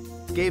century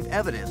gave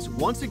evidence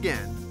once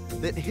again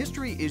that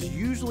history is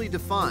usually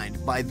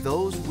defined by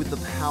those with the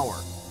power.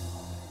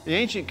 The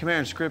ancient Khmer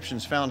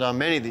inscriptions found on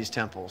many of these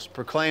temples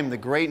proclaim the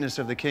greatness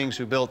of the kings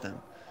who built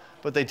them,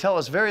 but they tell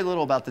us very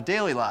little about the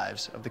daily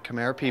lives of the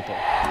Khmer people.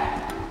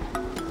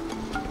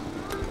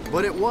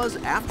 But it was,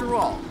 after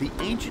all, the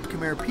ancient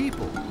Khmer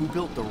people who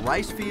built the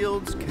rice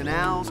fields,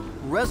 canals,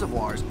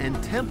 reservoirs,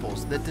 and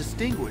temples that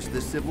distinguish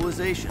this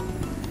civilization.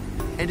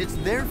 And it's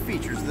their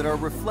features that are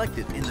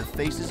reflected in the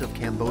faces of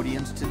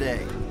Cambodians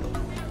today.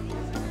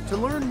 To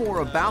learn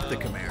more about the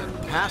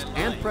Khmer, past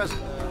and present,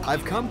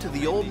 I've come to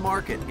the old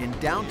market in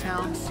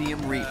downtown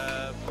Siem Reap.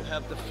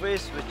 Have the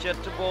fish,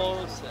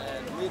 vegetables,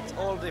 and meat,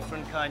 all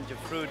different kinds of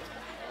fruit.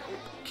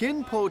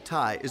 Kin Po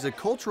Tai is a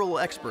cultural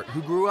expert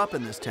who grew up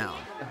in this town.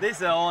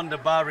 These are on the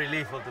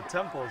bas-relief of the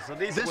temple. So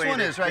this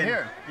one is right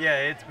here. Yeah,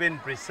 it's been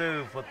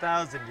preserved for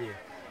 1,000 years.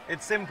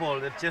 It's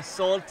simple. It's just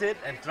salted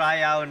and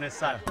dry out in the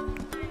sun.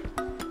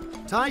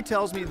 Tai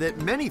tells me that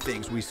many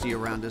things we see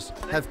around us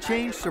have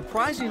changed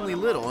surprisingly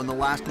little in the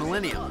last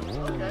millennium.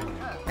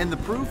 And the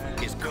proof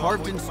is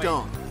carved in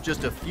stone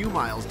just a few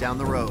miles down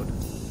the road.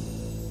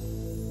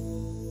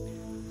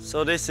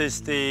 So this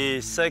is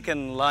the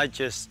second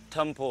largest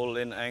temple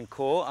in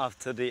Angkor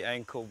after the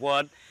Angkor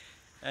Wat,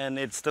 and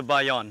it's the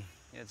Bayon.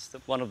 It's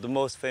one of the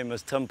most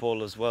famous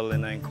temples as well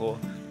in Angkor.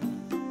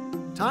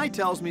 Tai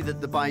tells me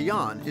that the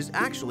Bayon is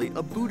actually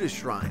a Buddhist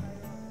shrine.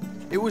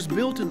 It was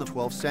built in the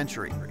 12th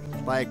century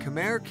by a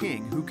Khmer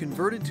king who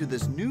converted to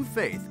this new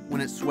faith when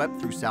it swept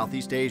through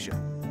Southeast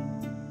Asia.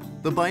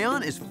 The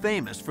Bayon is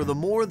famous for the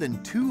more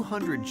than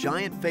 200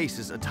 giant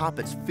faces atop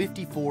its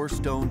 54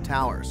 stone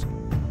towers,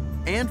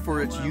 and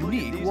for its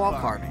unique wall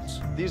carvings.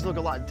 These look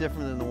a lot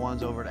different than the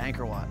ones over at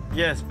Angkor Wat.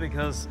 Yes,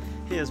 because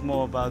here's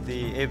more about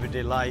the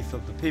everyday life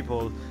of the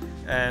people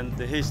and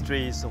the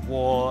histories of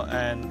war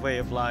and way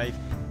of life.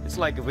 It's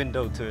like a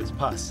window to its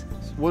past.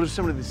 What do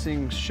some of these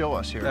things show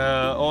us here?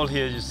 All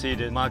here you see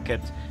the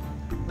market.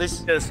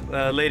 This is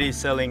a lady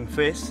selling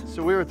fish.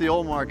 So we were at the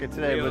old market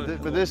today,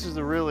 but this is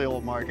the really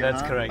old market,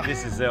 That's huh? correct.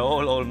 This is the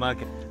old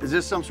market. Is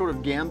this some sort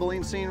of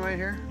gambling scene right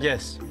here?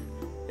 Yes,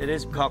 it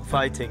is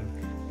cockfighting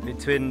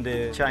between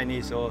the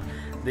Chinese or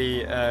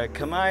the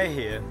Khmer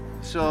here.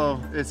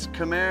 So it's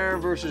Khmer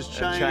versus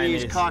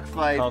Chinese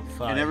cockfight,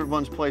 and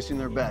everyone's placing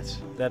their bets.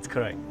 That's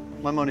correct.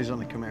 My money's on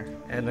the Khmer.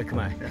 And the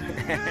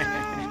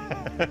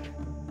Khmer.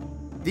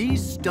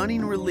 These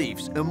stunning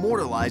reliefs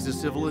immortalize a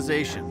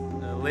civilization.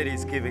 The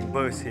lady's giving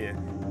birth here.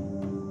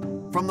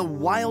 From the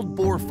wild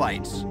boar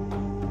fights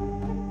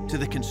to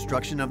the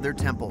construction of their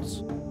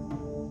temples.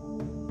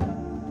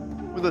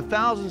 With the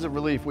thousands of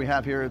relief we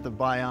have here at the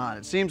Bayon,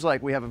 it seems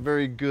like we have a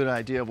very good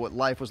idea of what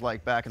life was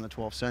like back in the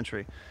 12th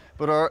century.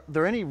 But are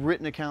there any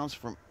written accounts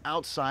from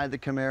outside the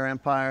Khmer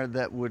Empire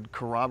that would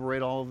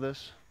corroborate all of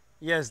this?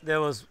 Yes, there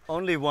was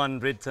only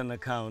one written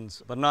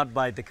account, but not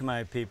by the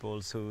Khmer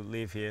peoples who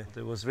live here.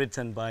 It was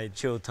written by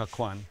Chiu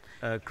Takwon,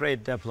 a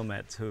great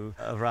diplomat who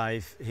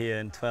arrived here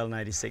in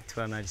 1296,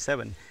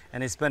 1297,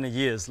 and he spent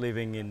years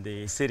living in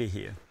the city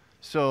here.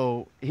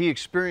 So he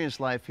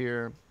experienced life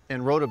here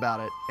and wrote about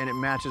it, and it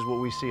matches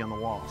what we see on the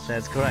walls.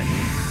 That's correct.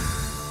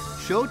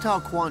 Chiu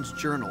Takwon's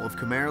journal of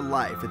Khmer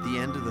life at the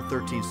end of the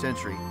 13th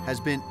century has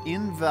been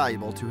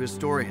invaluable to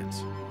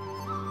historians.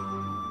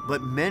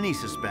 But many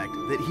suspect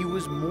that he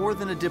was more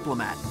than a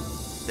diplomat,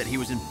 that he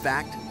was in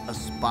fact a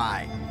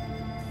spy.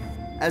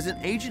 As an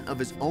agent of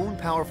his own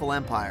powerful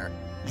empire,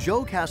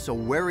 Zhou casts a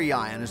wary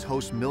eye on his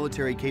host's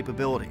military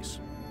capabilities,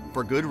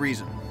 for good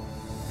reason.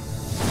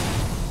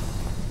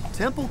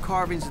 Temple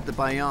carvings at the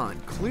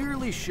Bayon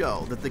clearly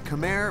show that the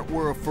Khmer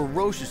were a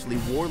ferociously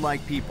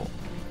warlike people.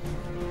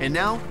 And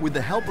now, with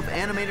the help of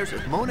animators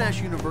at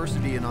Monash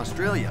University in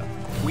Australia,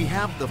 we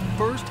have the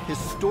first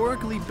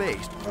historically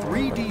based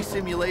 3D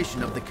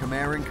simulation of the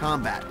Khmer in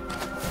combat.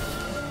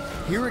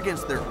 Here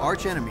against their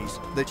arch-enemies,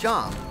 the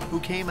Cham,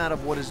 who came out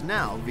of what is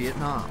now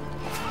Vietnam.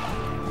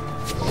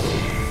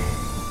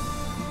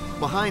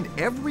 Behind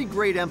every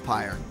great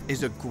empire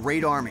is a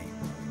great army.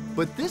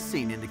 But this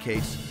scene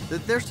indicates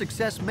that their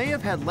success may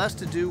have had less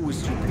to do with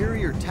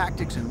superior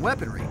tactics and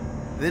weaponry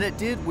than it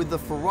did with the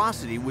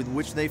ferocity with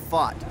which they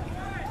fought.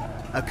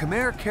 A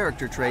Khmer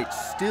character trait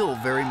still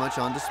very much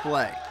on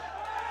display.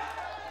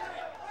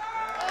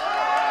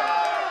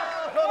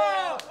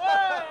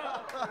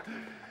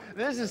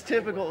 This is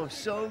typical of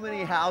so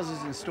many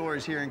houses and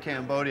stores here in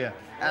Cambodia,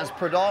 as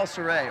Pradal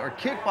Saray, or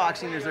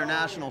kickboxing, is their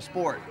national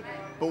sport.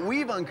 But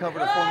we've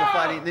uncovered a form of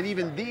fighting that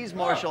even these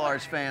martial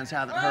arts fans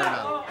haven't heard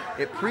of.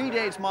 It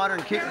predates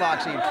modern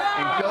kickboxing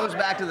and goes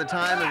back to the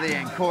time of the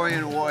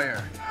Angkorian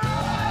warrior.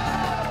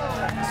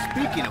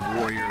 Speaking of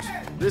warriors,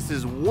 this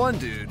is one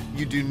dude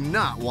you do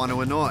not want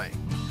to annoy.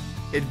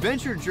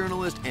 Adventure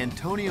journalist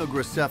Antonio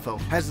Graceffo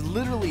has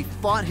literally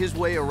fought his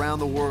way around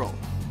the world,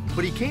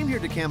 but he came here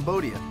to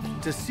Cambodia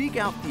to seek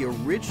out the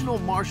original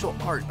martial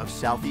art of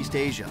Southeast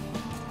Asia,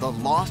 the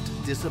lost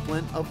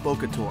discipline of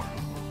Bokator.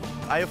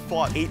 I have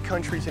fought 8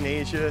 countries in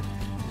Asia,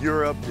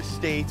 Europe, the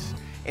States,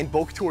 and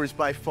Bokator is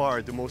by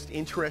far the most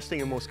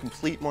interesting and most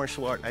complete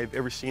martial art I've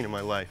ever seen in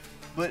my life.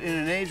 But in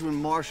an age when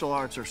martial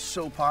arts are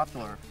so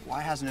popular,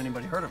 why hasn't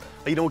anybody heard of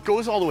it? You know, it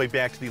goes all the way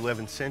back to the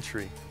 11th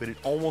century, but it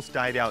almost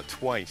died out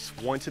twice.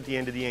 Once at the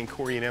end of the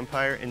Angkorian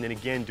Empire, and then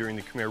again during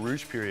the Khmer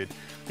Rouge period.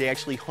 They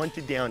actually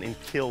hunted down and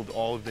killed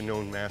all of the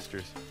known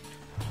masters.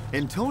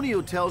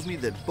 Antonio tells me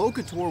that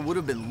Bokator would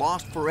have been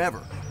lost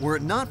forever were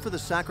it not for the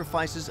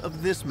sacrifices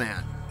of this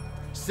man,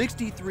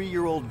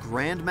 63-year-old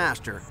Grand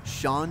Master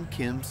Shan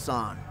Kim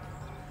San.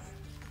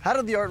 How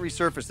did the art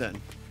resurface then?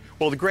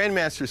 Well, the Grand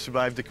Master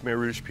survived the Khmer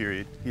Rouge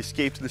period. He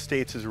escaped to the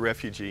States as a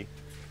refugee.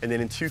 And then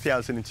in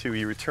 2002,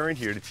 he returned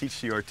here to teach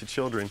the art to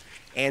children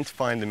and to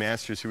find the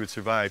masters who had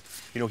survived.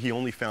 You know, he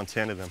only found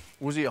 10 of them.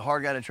 Was he a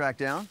hard guy to track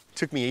down? It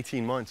took me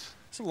 18 months.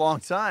 It's a long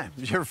time.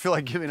 Did you ever feel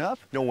like giving up?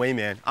 No way,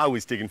 man. I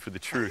was digging for the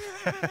truth.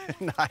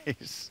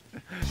 Nice.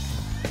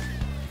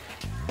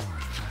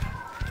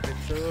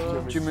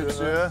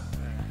 Jimitsu.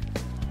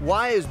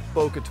 Why is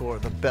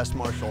Bokator the best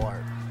martial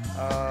art?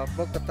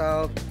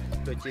 Bokator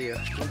ដូចជា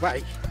វាយ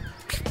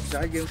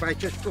តែយើងវាយ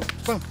ចុះ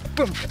ពឹម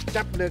ពឹម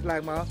ចាប់លើកឡើ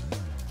ងមក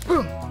ពឹ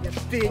ម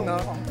ទាញម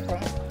ក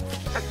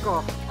អាកោ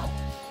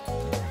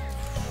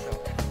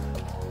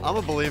I'm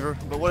a believer,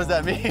 but what does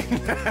that mean?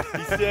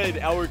 He said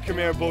our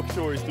Khmer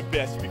Bokator is the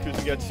best because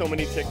we got so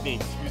many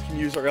techniques. We can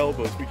use our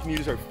elbows, we can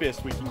use our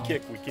fists, we can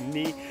kick, we can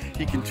knee,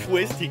 he can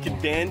twist, he can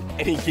bend,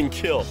 and he can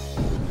kill.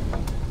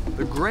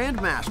 The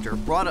Grand Master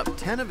brought up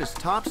 10 of his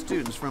top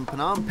students from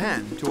Phnom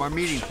Penh to our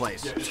meeting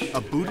place, a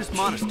Buddhist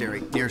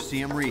monastery near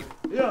Siem Reap.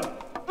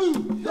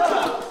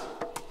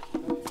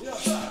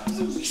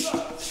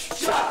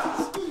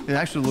 It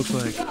actually looks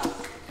like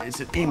it's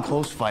an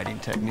in-close fighting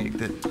technique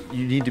that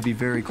you need to be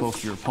very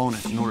close to your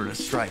opponent in order to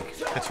strike.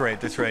 That's right,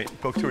 that's right.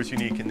 Bokuto is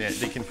unique in that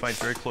they can fight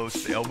very close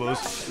to the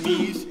elbows,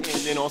 knees, and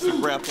then also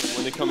grappling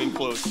when they come in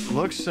close.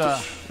 Looks,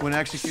 when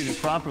executed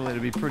properly, to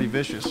be pretty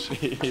vicious.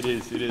 It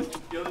is, it is.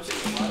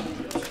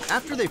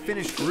 After they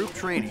finish group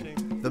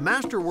training, the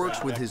master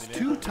works with his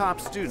 2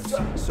 top students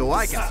so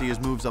I can see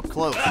his moves up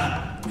close.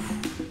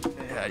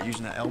 Yeah,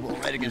 using that elbow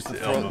right against the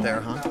throat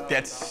there, huh?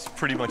 That's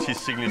pretty much his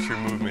signature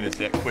movement, is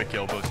that quick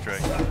elbow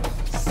strike.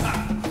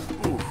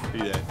 Ooh,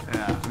 see that?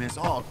 Yeah, I mean, it's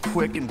all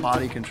quick and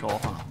body control,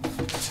 huh?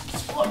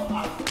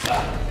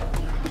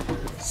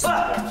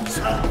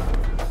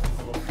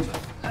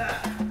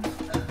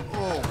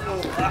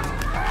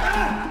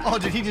 Oh,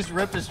 did he just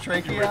rip his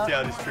trachea He ripped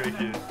out his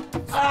trachea.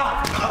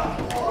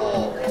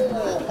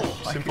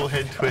 Simple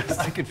head twist.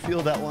 I could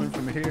feel that one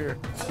from here.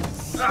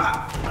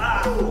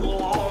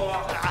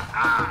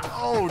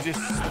 Oh, just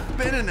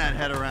spinning that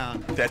head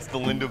around. That's the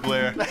Linda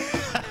Blair.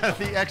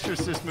 The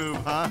exorcist move,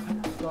 huh?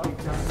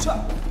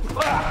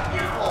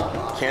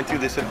 Can't do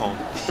this at home.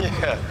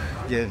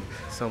 Yeah,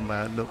 xong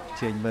mà đục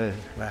trên mơ.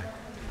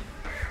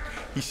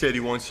 He said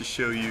he wants to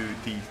show you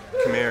the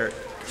Khmer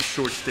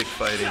short stick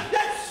fighting.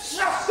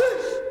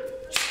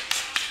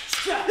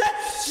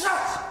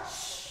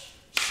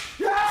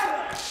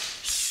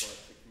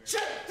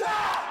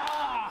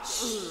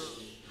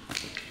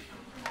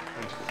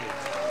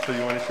 So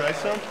you want to try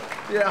some?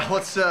 Yeah,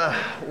 let's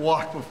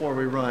walk before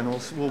we run.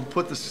 We'll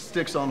put the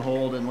sticks on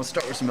hold and let's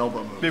start with some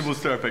elbow moves. Maybe we'll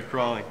start by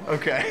crawling.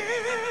 Okay.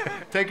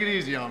 Take it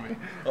easy on me.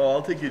 Oh,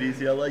 I'll take it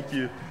easy. I like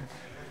you.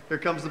 Here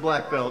comes the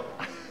black belt.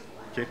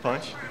 Okay,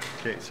 punch.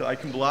 Okay, so I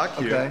can block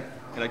here. Okay.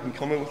 And I can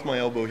come in with my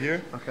elbow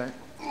here. Okay.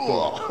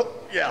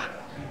 Yeah.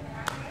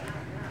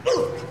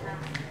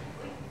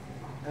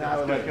 And I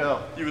would let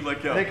go. You would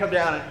let go. They come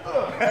down and...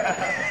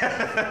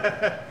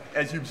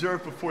 As you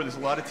observed before, there's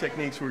a lot of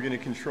techniques we're going to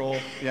control.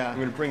 Yeah. We're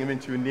going to bring them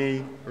into a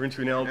knee or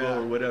into an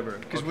elbow or whatever.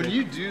 Because when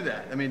you do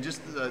that, I mean,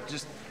 just the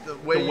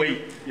way the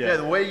weight,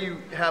 the way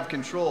you have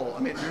control. I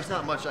mean, there's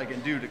not much I can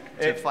do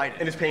to fight it.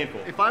 And it's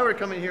painful. If I were to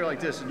come in here like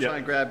this and try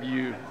and grab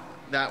you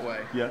that way,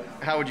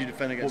 how would you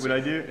defend against What would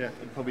it? I do? Yeah,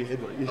 I'd probably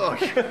headbutt you. Oh,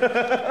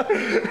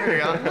 there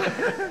you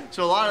go.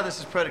 So a lot of this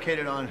is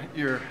predicated on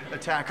your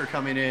attacker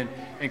coming in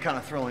and kind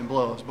of throwing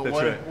blows. But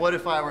what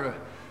if I were to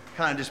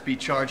kind of just be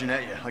charging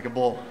at you like a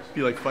bull? It'd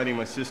be like fighting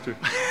my sister.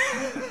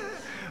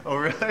 Oh,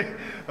 really?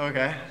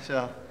 Okay,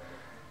 so.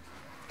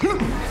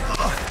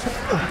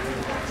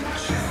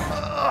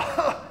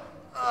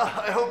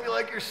 I hope you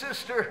like your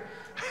sister.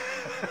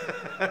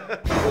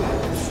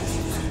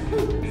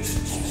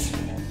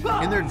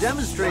 In their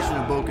demonstration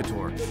of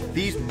Bokator,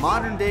 these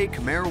modern-day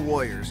Khmer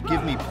warriors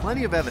give me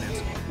plenty of evidence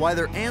why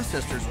their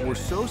ancestors were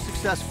so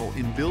successful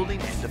in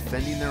building and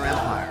defending their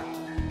empire.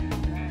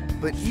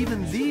 But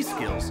even these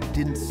skills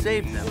didn't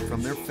save them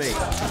from their fate.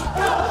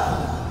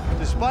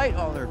 Despite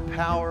all their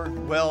power,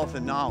 wealth,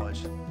 and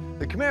knowledge,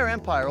 the Khmer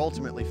Empire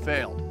ultimately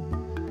failed.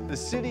 The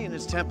city and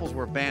its temples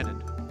were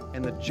abandoned,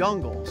 and the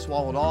jungle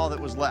swallowed all that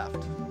was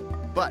left.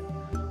 But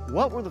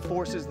what were the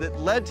forces that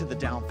led to the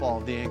downfall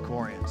of the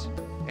Angkorians?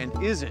 And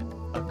is it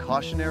a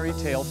cautionary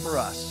tale for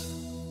us?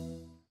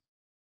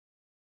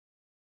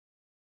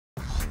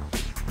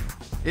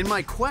 In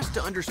my quest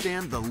to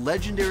understand the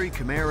legendary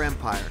Khmer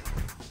Empire,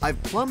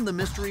 I've plumbed the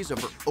mysteries of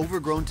her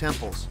overgrown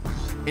temples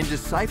and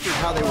deciphered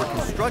how they were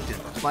constructed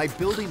by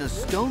building a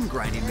stone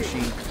grinding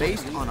machine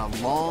based on a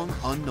long,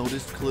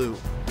 unnoticed clue.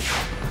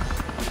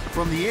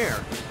 From the air,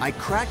 I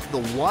cracked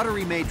the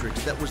watery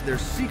matrix that was their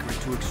secret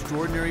to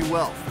extraordinary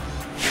wealth,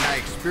 and I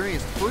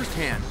experienced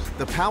firsthand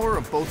the power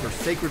of both her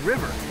sacred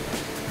river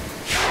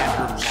and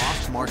her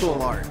lost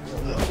martial art.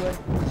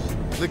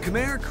 The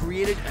Khmer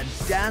created a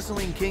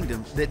dazzling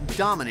kingdom that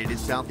dominated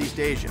Southeast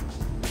Asia.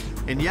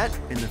 And yet,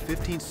 in the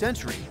 15th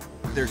century,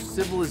 their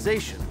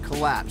civilization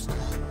collapsed.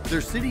 Their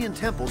city and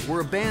temples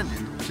were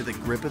abandoned to the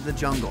grip of the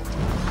jungle.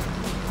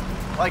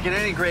 Like in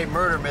any great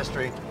murder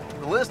mystery,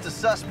 the list of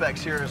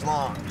suspects here is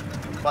long.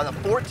 By the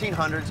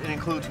 1400s, it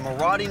includes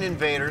marauding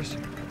invaders,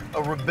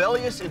 a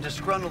rebellious and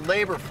disgruntled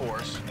labor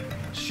force,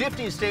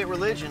 shifting state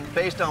religion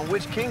based on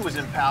which king was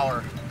in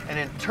power, and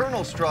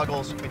internal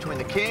struggles between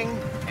the king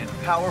and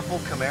powerful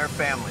Khmer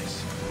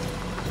families.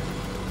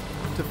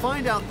 To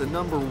find out the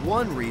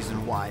 #1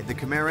 reason why the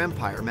Khmer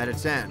Empire met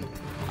its end,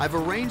 I've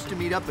arranged to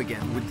meet up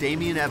again with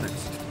Damien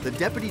Evans, the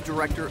Deputy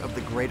Director of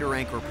the Greater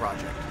Angkor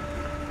Project.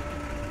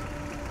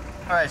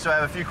 All right, so I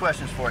have a few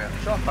questions for you.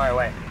 Sure, fire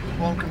away.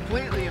 Well, I'm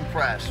completely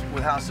impressed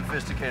with how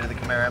sophisticated the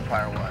Khmer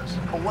Empire was.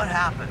 But what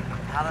happened?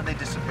 How did they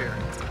disappear?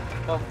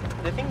 Well,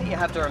 the thing that you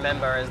have to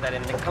remember is that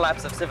in the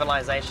collapse of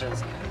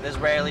civilizations, there's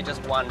rarely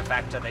just one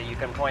factor that you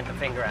can point the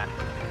finger at.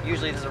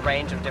 Usually there's a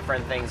range of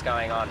different things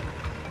going on.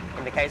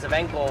 In the case of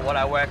Angkor, what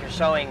our work is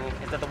showing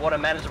is that the water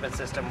management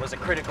system was a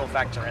critical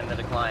factor in the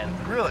decline.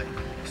 Really?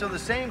 So the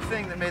same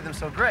thing that made them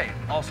so great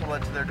also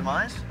led to their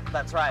demise?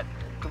 That's right.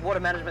 The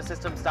water management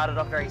system started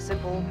off very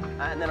simple,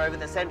 and then over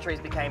the centuries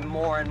became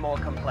more and more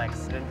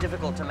complex and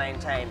difficult to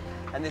maintain.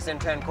 And this in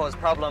turn caused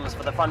problems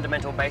for the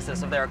fundamental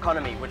basis of their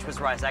economy, which was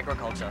rice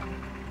agriculture.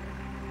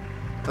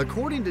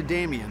 According to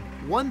Damien,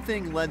 one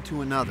thing led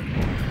to another.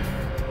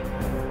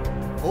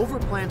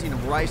 Overplanting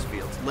of rice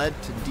fields led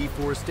to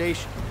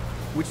deforestation,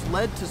 which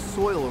led to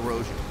soil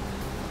erosion,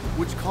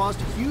 which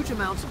caused huge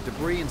amounts of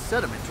debris and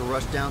sediment to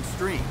rush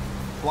downstream,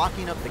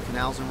 blocking up the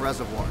canals and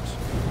reservoirs.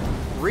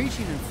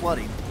 Raging and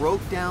flooding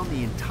broke down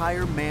the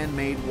entire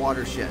man-made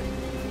watershed.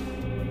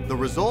 The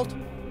result?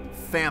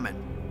 Famine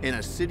in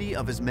a city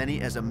of as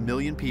many as 1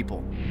 million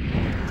people.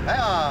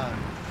 All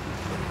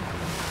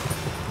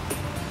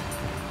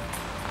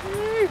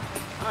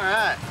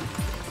right.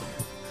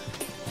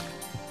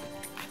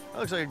 That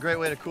looks like a great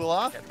way to cool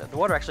off. Yeah, the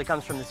water actually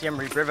comes from the Siem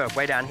Reap River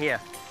way down here.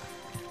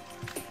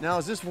 Now,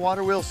 is this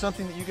water wheel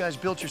something that you guys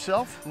built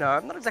yourself? No,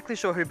 I'm not exactly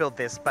sure who built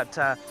this, but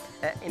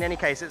in any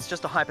case, it's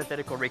just a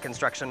hypothetical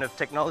reconstruction of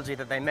technology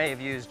that they may have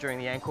used during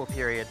the Angkor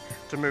period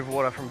to move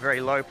water from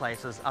very low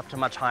places up to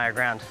much higher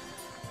ground.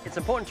 It's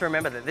important to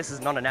remember that this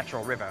is not a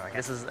natural river.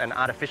 This is an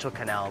artificial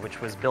canal which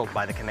was built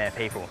by the Khmer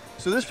people.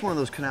 So this is one of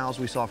those canals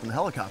we saw from the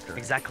helicopter.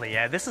 Exactly,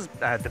 yeah. This is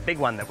the big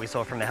one that we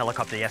saw from the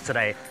helicopter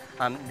yesterday.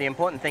 The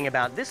important thing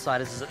about this site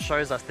is it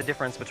shows us the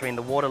difference between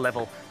the water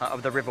level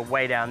of the river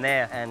way down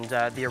there and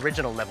the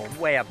original level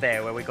way up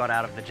there where we got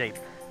out of the Jeep.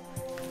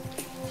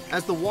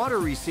 As the water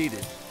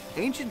receded,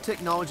 ancient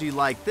technology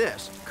like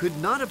this could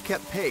not have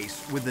kept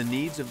pace with the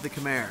needs of the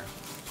Khmer.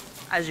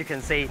 As you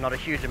can see, not a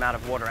huge amount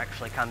of water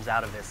actually comes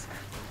out of this.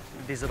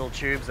 These little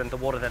tubes and the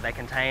water that they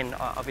contain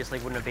obviously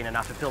wouldn't have been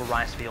enough to fill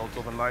rice fields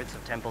or the moats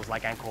of temples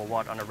like Angkor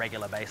Wat on a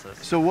regular basis.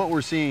 So what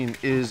we're seeing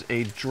is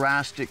a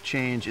drastic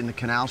change in the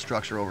canal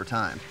structure over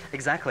time.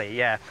 Exactly,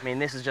 yeah. I mean,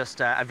 this is just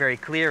a very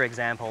clear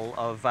example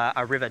of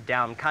a river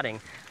down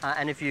cutting.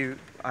 And if you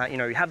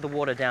have the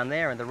water down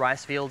there and the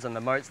rice fields and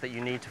the moats that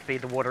you need to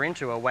feed the water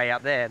into are way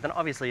up there, then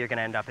obviously you're going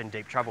to end up in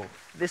deep trouble.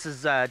 This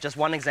is just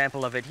one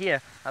example of it here,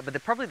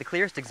 but probably the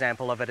clearest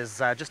example of it is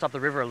just up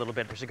the river a little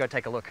bit. We should go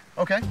take a look.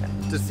 Okay.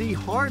 To see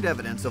hard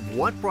evidence of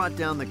what brought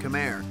down the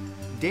Khmer,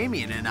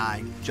 Damien and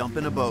I jump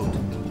in a boat.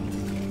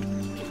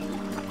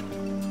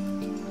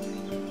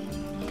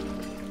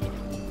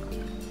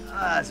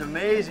 It's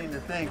amazing to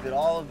think that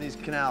all of these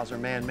canals are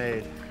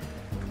man-made.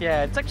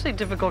 Yeah, it's actually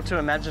difficult to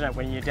imagine it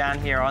when you're down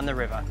here on the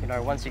river. You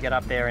know, once you get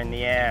up there in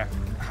the air,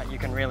 you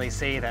can really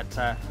see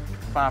that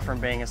far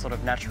from being a sort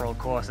of natural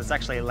course, it's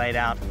actually laid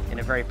out in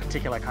a very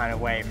particular kind of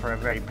way for a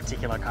very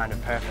particular kind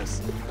of purpose.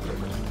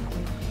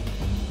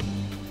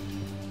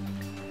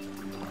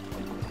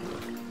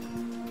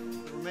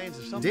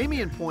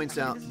 Damien points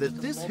out that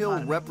this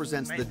hill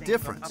represents the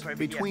difference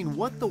between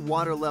what the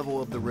water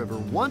level of the river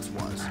once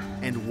was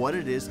and what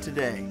it is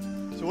today.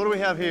 So what do we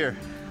have here?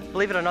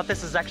 Believe it or not,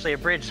 this is actually a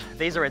bridge.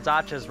 These are its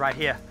arches right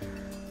here.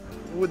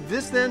 Would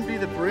this then be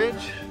the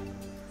bridge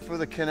for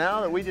the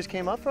canal that we just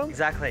came up from?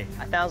 Exactly.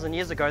 1,000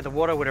 years ago, the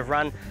water would have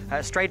run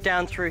straight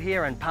down through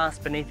here and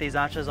passed beneath these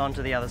arches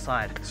onto the other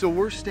side. So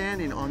we're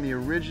standing on the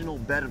original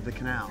bed of the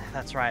canal.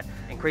 That's right.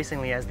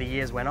 Increasingly, as the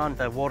years went on,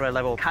 the water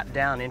level cut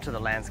down into the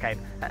landscape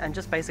and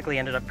just basically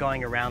ended up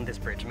going around this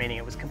bridge, meaning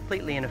it was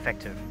completely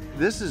ineffective.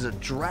 This is a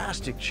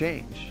drastic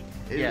change.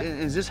 Yeah.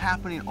 Is this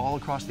happening all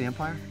across the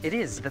empire? It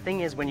is. The thing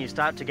is, when you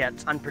start to get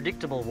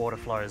unpredictable water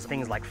flows,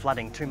 things like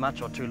flooding, too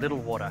much or too little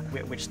water,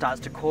 which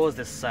starts to cause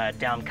this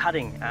down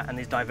cutting and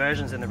these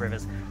diversions in the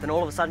rivers, then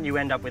all of a sudden you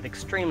end up with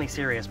extremely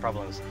serious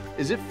problems.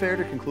 Is it fair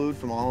to conclude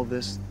from all of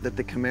this that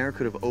the Khmer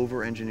could have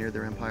over-engineered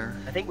their empire?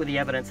 I think with the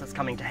evidence that's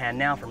coming to hand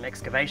now from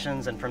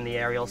excavations and from the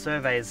aerial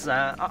surveys,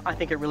 I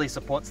think it really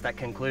supports that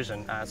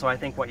conclusion. So I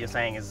think what you're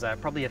saying is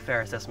probably a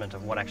fair assessment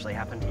of what actually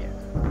happened here.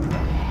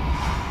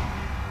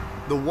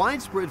 The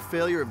widespread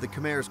failure of the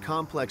Khmer's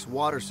complex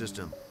water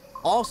system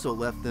also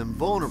left them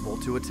vulnerable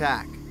to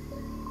attack.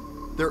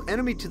 Their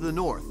enemy to the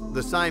north,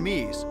 the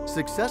Siamese,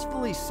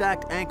 successfully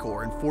sacked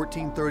Angkor in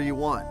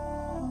 1431.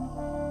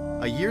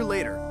 A year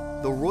later,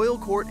 the royal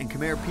court and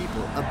Khmer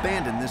people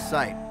abandoned this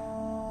site,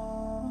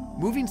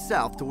 moving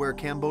south to where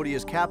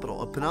Cambodia's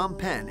capital of Phnom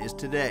Penh is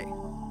today.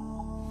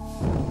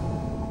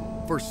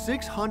 For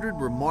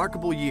 600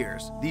 remarkable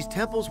years, these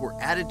temples were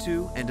added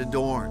to and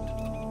adorned.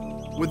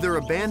 With their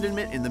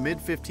abandonment in the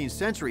mid-15th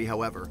century,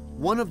 however,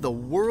 one of the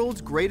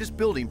world's greatest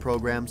building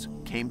programs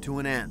came to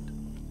an end.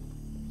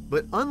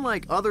 But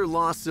unlike other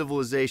lost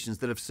civilizations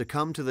that have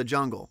succumbed to the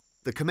jungle,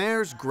 the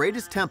Khmer's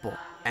greatest temple,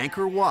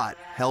 Angkor Wat,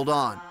 held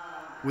on,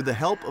 with the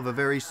help of a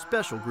very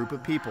special group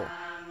of people.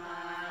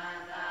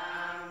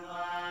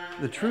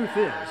 The truth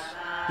is,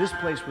 this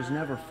place was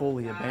never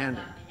fully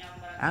abandoned.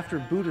 After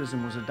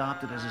Buddhism was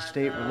adopted as a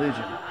state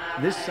religion,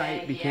 this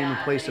site became a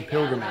place of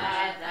pilgrimage.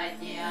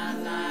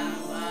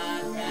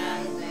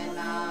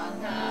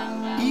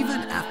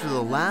 Even after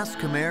the last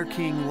Khmer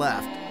king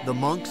left, the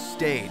monks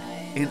stayed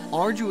and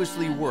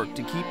arduously worked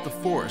to keep the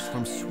forest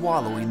from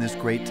swallowing this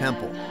great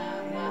temple.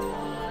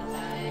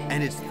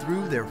 And it's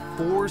through their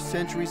 4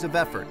 centuries of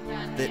effort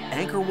that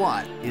Angkor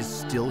Wat is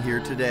still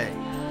here today.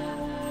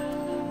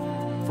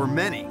 For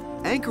many,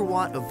 Angkor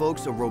Wat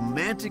evokes a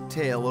romantic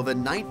tale of a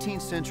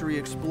 19th century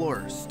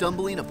explorer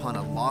stumbling upon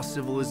a lost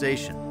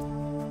civilization.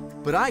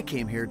 But I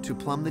came here to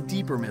plumb the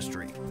deeper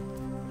mystery,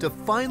 to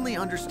finally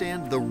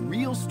understand the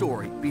real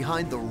story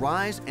behind the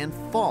rise and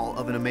fall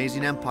of an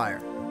amazing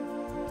empire.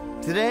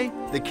 Today,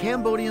 the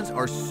Cambodians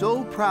are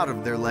so proud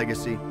of their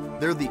legacy,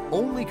 they're the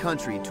only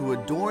country to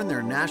adorn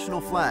their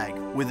national flag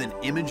with an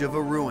image of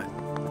a ruin.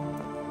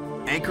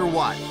 Angkor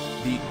Wat,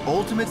 the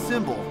ultimate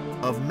symbol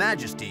of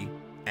majesty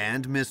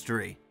and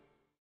mystery.